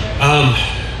parks?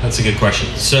 That's a good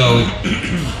question. So,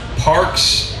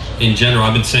 parks in general,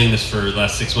 I've been saying this for the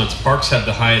last 6 months, parks have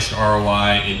the highest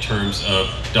ROI in terms of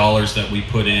dollars that we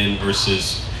put in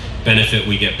versus benefit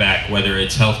we get back, whether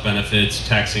it's health benefits,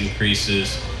 tax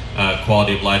increases,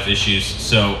 quality of life issues.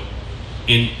 So,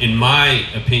 in my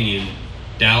opinion,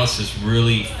 Dallas has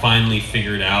really finally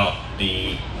figured out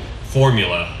the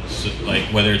formula, so like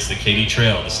whether it's the Katy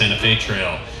Trail, the Santa Fe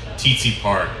Trail, Teetsy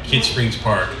Park, Kid Springs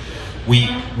Park.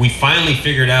 We finally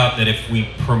figured out that if we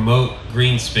promote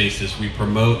green spaces, we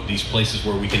promote these places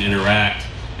where we can interact,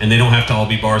 and they don't have to all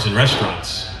be bars and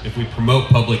restaurants. If we promote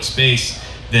public space,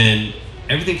 then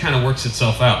everything kind of works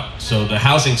itself out. So the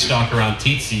housing stock around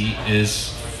Teetsy is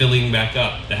filling back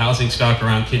up. The housing stock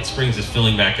around Kid Springs is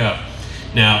filling back up.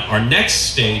 Now, our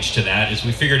next stage to that is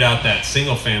we figured out that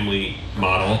single family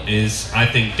model is, I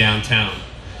think, downtown.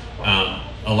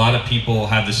 A lot of people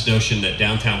have this notion that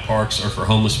downtown parks are for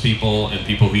homeless people and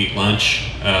people who eat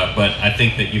lunch, but I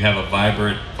think that you have a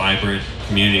vibrant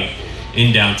community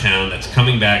in downtown that's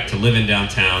coming back to live in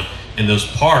downtown, and those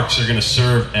parks are gonna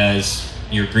serve as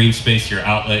your green space, your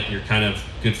outlet, you're kind of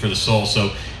good for the soul.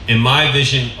 So in my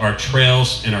vision, our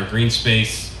trails and our green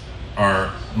space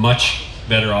are much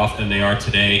better off than they are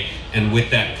today, and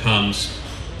with that comes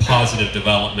positive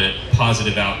development,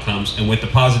 positive outcomes, and with the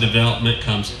positive development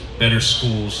comes better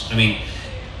schools. I mean,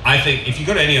 I think if you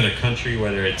go to any other country,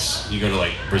 whether it's you go to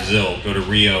like Brazil, go to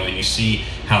Rio, and you see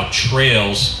how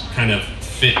trails kind of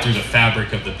fit through the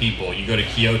fabric of the people. You go to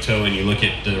Kyoto and you look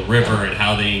at the river and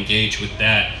how they engage with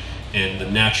that and the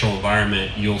natural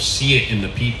environment, you'll see it in the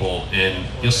people, and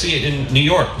you'll see it in New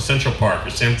York, Central Park,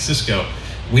 or San Francisco.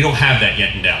 We don't have that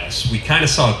yet in Dallas. We kind of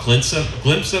saw a glimpse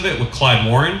of it with Clyde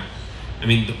Warren. I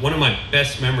mean, one of my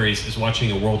best memories is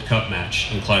watching a World Cup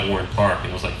match in Clyde Warren Park, and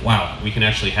I was like, wow, we can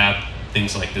actually have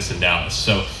things like this in Dallas.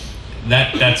 So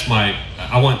that's my,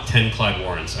 I want 10 Clyde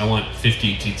Warrens. I want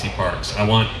 50 Teetsy Parks. I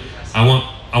want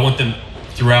them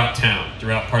throughout town,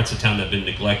 throughout parts of town that have been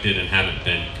neglected and haven't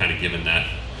been kind of given that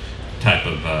type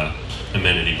of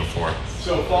amenity before.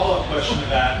 So a follow-up question to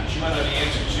that you might know the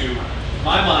answer to. In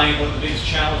my mind, one of the biggest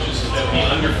challenges is that we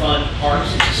underfund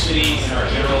parks as a city in our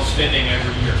general spending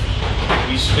every year.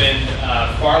 We spend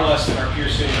far less than our peer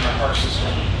cities in our park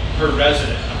system per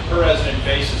resident. On a per resident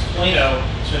basis, Plano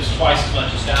spends twice as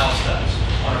much as Dallas does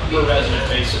on a per resident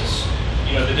basis.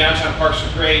 You know, the downtown parks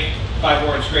are great, Clyde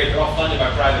Warren's great, they're all funded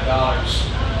by private dollars.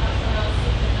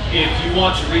 If you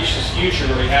want to reach this future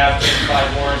where we have 10 Clyde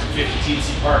Warrens and 50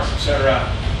 Teetsy Parks, etc.,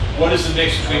 what is the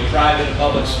mix between private and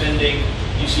public spending?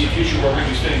 Do you see a future where we're going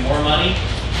to be spending more money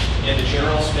in the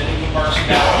general spending in parks and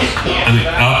Dallas? I mean,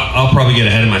 I'll probably get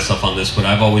ahead of myself on this, but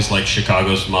I've always liked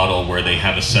Chicago's model where they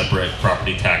have a separate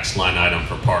property tax line item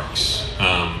for parks.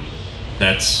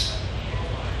 That's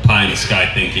pie in the sky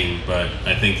thinking, but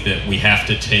I think that we have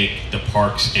to take the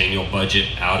parks annual budget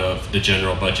out of the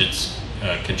general budget's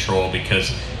control,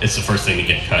 because it's the first thing to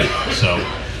get cut. So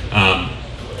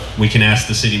we can ask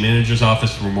the city manager's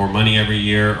office for more money every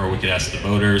year, or we could ask the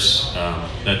voters.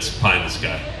 That's pie in the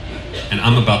sky. And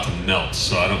I'm about to melt,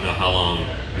 so I don't know how long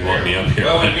you want me up here.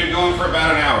 Well, we've been going for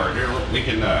about an hour. Here, we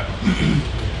can.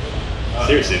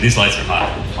 Seriously, these lights are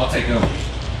hot. I'll take over.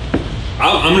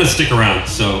 I'm going to stick around,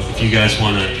 so if you guys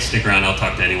want to stick around, I'll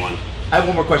talk to anyone. I have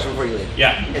one more question before you leave.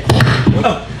 Yeah.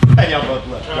 Y'all both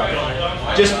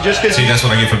left. Just because. See, that's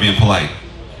what I get for being polite.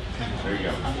 There you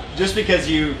go. Just because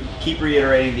you keep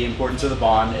reiterating the importance of the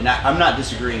bond, and I'm not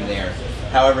disagreeing there.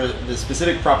 However, the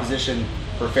specific proposition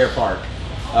for Fair Park,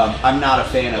 I'm not a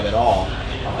fan of at all.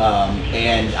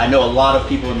 And I know a lot of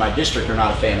people in my district are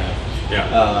not a fan of.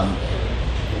 Yeah.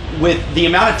 With the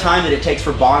amount of time that it takes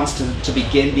for bonds to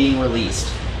begin being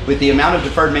released, with the amount of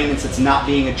deferred maintenance that's not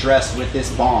being addressed with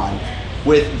this bond,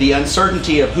 with the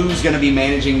uncertainty of who's going to be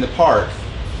managing the park,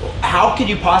 how could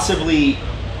you possibly,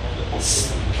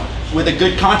 with a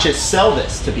good conscience, sell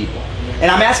this to people? And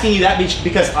I'm asking you that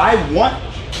because I want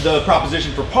the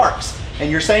proposition for parks, and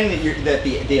you're saying that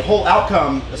the whole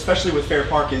outcome, especially with Fair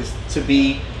Park, is to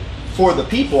be for the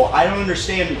people. I don't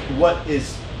understand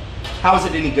how is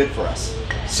it any good for us?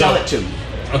 Sell it to me.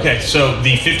 Okay, so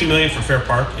the $50 million for Fair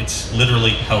Park, it's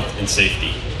literally health and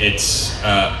safety. It's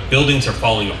buildings are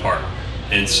falling apart,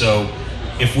 and so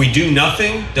if we do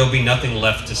nothing, there'll be nothing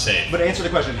left to save. But answer the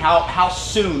question: how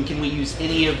soon can we use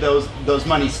any of those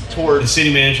monies towards? The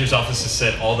city manager's office has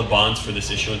said all the bonds for this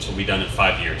issuance will be done in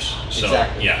 5 years. So,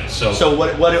 exactly. Yeah. So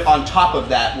what on top of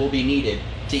that will be needed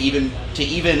to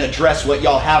even address what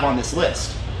y'all have on this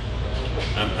list?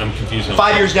 I'm confused.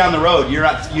 5 years down the road, you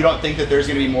don't think that there's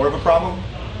going to be more of a problem?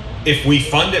 If we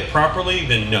fund it properly,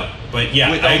 then no. But yeah,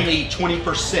 with only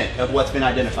 20% of what's been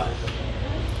identified.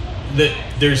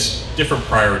 There's different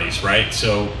priorities, right?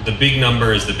 So the big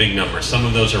number is the big number. Some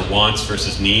of those are wants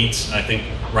versus needs. I think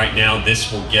right now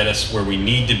this will get us where we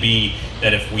need to be.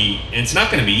 That if we, and it's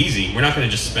not going to be easy. We're not going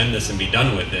to just spend this and be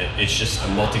done with it. It's just a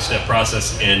multi-step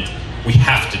process, and we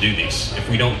have to do these. If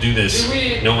we don't do this,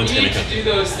 no one's going to come. We need to do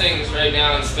those things right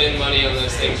now and spend money on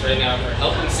those things right now for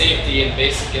health and safety and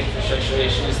basic infrastructure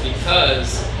issues,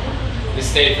 because the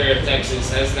state fair of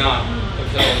Texas has not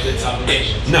fulfilled its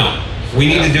obligations. No, we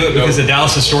need to do it because the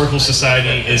Dallas Historical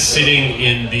Society is sitting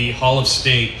in the Hall of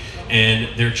State, and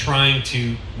they're trying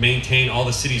to maintain all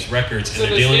the city's records, and So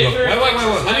they're the dealing state with. fair Wait.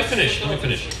 Let me taxes finish. Let me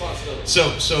finish.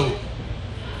 responsibility. So,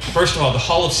 first of all, the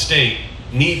Hall of State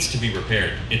needs to be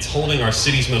repaired. It's holding our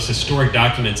city's most historic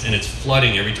documents, and it's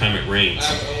flooding every time it rains.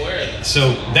 I'm aware of that.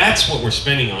 So that's what we're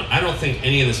spending on. I don't think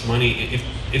any of this money,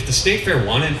 if the state fair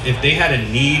wanted, if they had a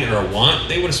need or a want,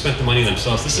 they would have spent the money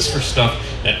themselves. This is for stuff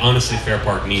that honestly Fair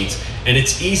Park needs. And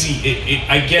it's easy,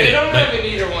 I get it. They don't like- have a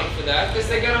need or want for that because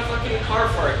they got a fucking car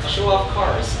park to show off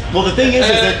cars. Well, the thing is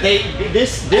that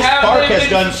this Have park they has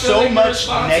been done so fulfilling the much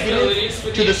negative responsibilities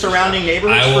for to the surrounding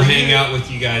neighborhoods. I will for hang years. out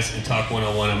with you guys and talk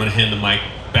one-on-one. I'm going to hand the mic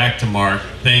back to Mark.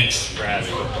 Thanks for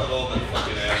having me.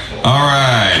 All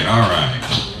right.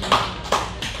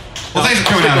 Well, thanks for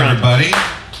coming out, everybody.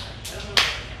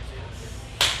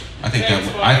 I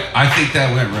think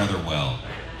that went rather well.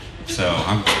 So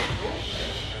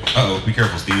be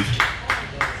careful, Steve.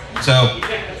 So,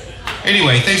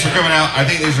 anyway, thanks for coming out. I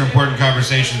think these are important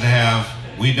conversations to have.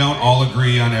 We don't all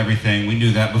agree on everything. We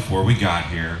knew that before we got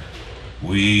here.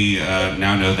 We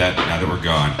now know that now that we're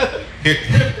gone.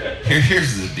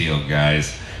 Here's the deal,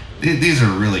 guys. These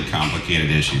are really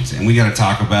complicated issues, and we got to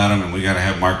talk about them, and we got to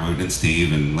have Mark Wooten and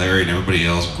Steve and Larry and everybody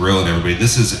else grilling everybody.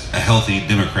 This is a healthy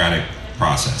democratic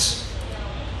process.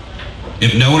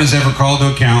 If no one has ever called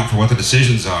to account for what the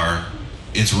decisions are,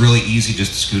 it's really easy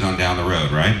just to scoot on down the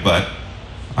road, right? But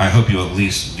I hope you'll at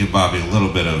least give Bobby a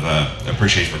little bit of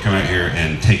appreciation for coming out here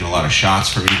and taking a lot of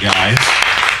shots from you guys.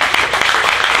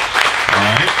 All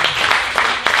right?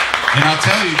 And I'll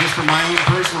tell you, just from my own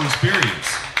personal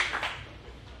experience,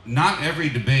 not every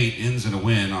debate ends in a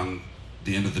win on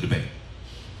the end of the debate.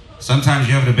 Sometimes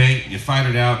you have a debate, you fight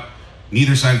it out,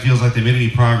 neither side feels like they made any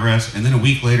progress, and then a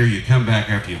week later you come back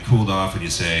after you've cooled off and you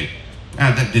say,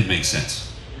 that did make sense.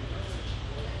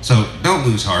 So don't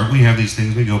lose heart. We have these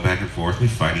things, we go back and forth, we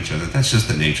fight each other. That's just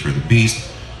the nature of the beast.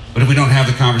 But if we don't have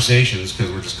the conversations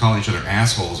because we're just calling each other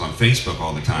assholes on Facebook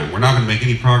all the time, we're not going to make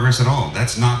any progress at all.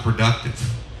 That's not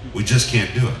productive. We just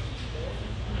can't do it.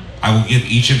 I will give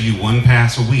each of you one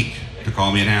pass a week to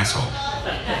call me an asshole.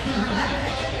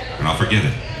 And I'll forgive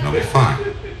it, and I'll be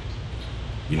fine.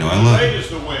 You know I love you. Vegas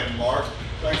to win, Mark.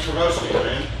 Thanks for hosting,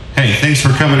 man. Hey, thanks for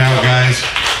coming out, guys.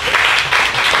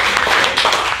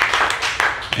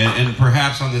 And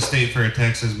perhaps on the State Fair of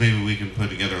Texas, maybe we can put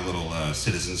together a little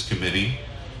citizens committee.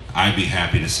 I'd be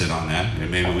happy to sit on that,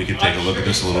 and maybe we could take a look at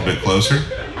this a little bit closer.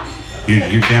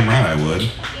 You're damn right I would.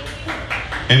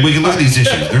 And we can look at these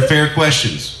issues. They're fair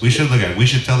questions. We should look at it. We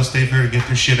should tell the State Fair to get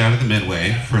their shit out of the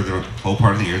Midway for the whole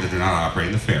part of the year that they're not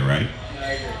operating the fair, right?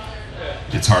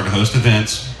 It's hard to host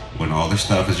events when all their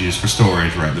stuff is used for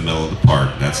storage right in the middle of the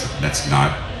park. That's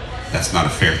not a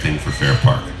fair thing for Fair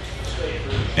Park.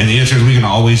 And the answer is we can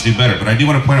always do better. But I do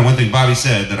want to point out one thing Bobby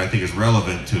said that I think is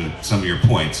relevant to some of your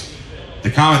points.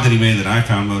 The comment that he made that I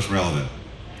found most relevant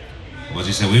was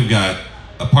he said, we've got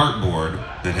a park board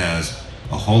that has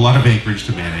a whole lot of acreage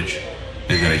to manage.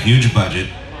 They've got a huge budget.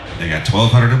 They got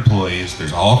 1,200 employees.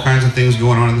 There's all kinds of things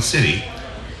going on in the city.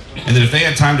 And that if they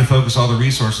had time to focus all the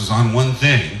resources on one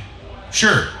thing,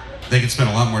 sure, they could spend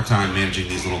a lot more time managing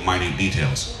these little minute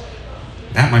details.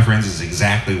 That, my friends, is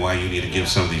exactly why you need to give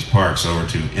some of these parks over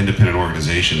to independent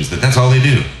organizations that's all they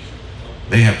do.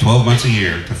 They have 12 months a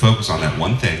year to focus on that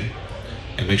one thing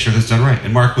and make sure that's done right.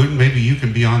 And Mark Wooten, maybe you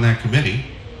can be on that committee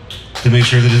to make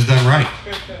sure that it's done right.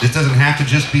 This doesn't have to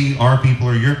just be our people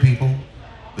or your people.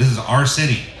 This is our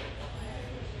city.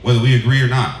 Whether we agree or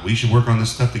not, we should work on this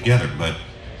stuff together. But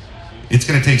it's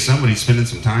going to take somebody spending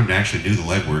some time to actually do the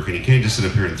legwork, and you can't just sit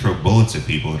up here and throw bullets at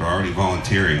people that are already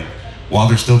volunteering while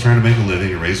they're still trying to make a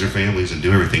living and raise their families and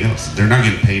do everything else. They're not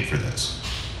getting paid for this.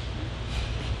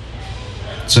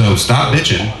 So stop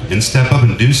bitching and step up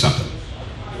and do something.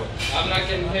 I'm not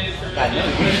getting paid for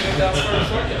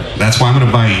that. That's why I'm going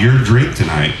to buy your drink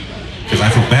tonight, because I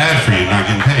feel bad for you not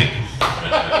getting paid.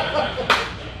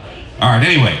 All right,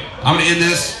 anyway, I'm going to end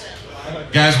this.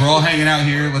 Guys, we're all hanging out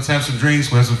here. Let's have some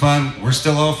drinks. We'll have some fun. We're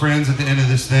still all friends at the end of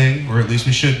this thing, or at least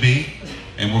we should be.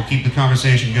 And we'll keep the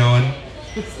conversation going.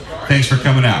 Thanks for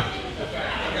coming out.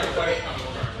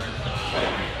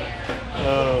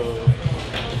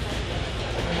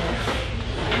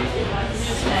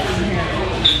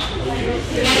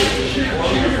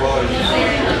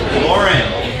 Lauren.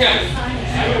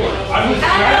 I was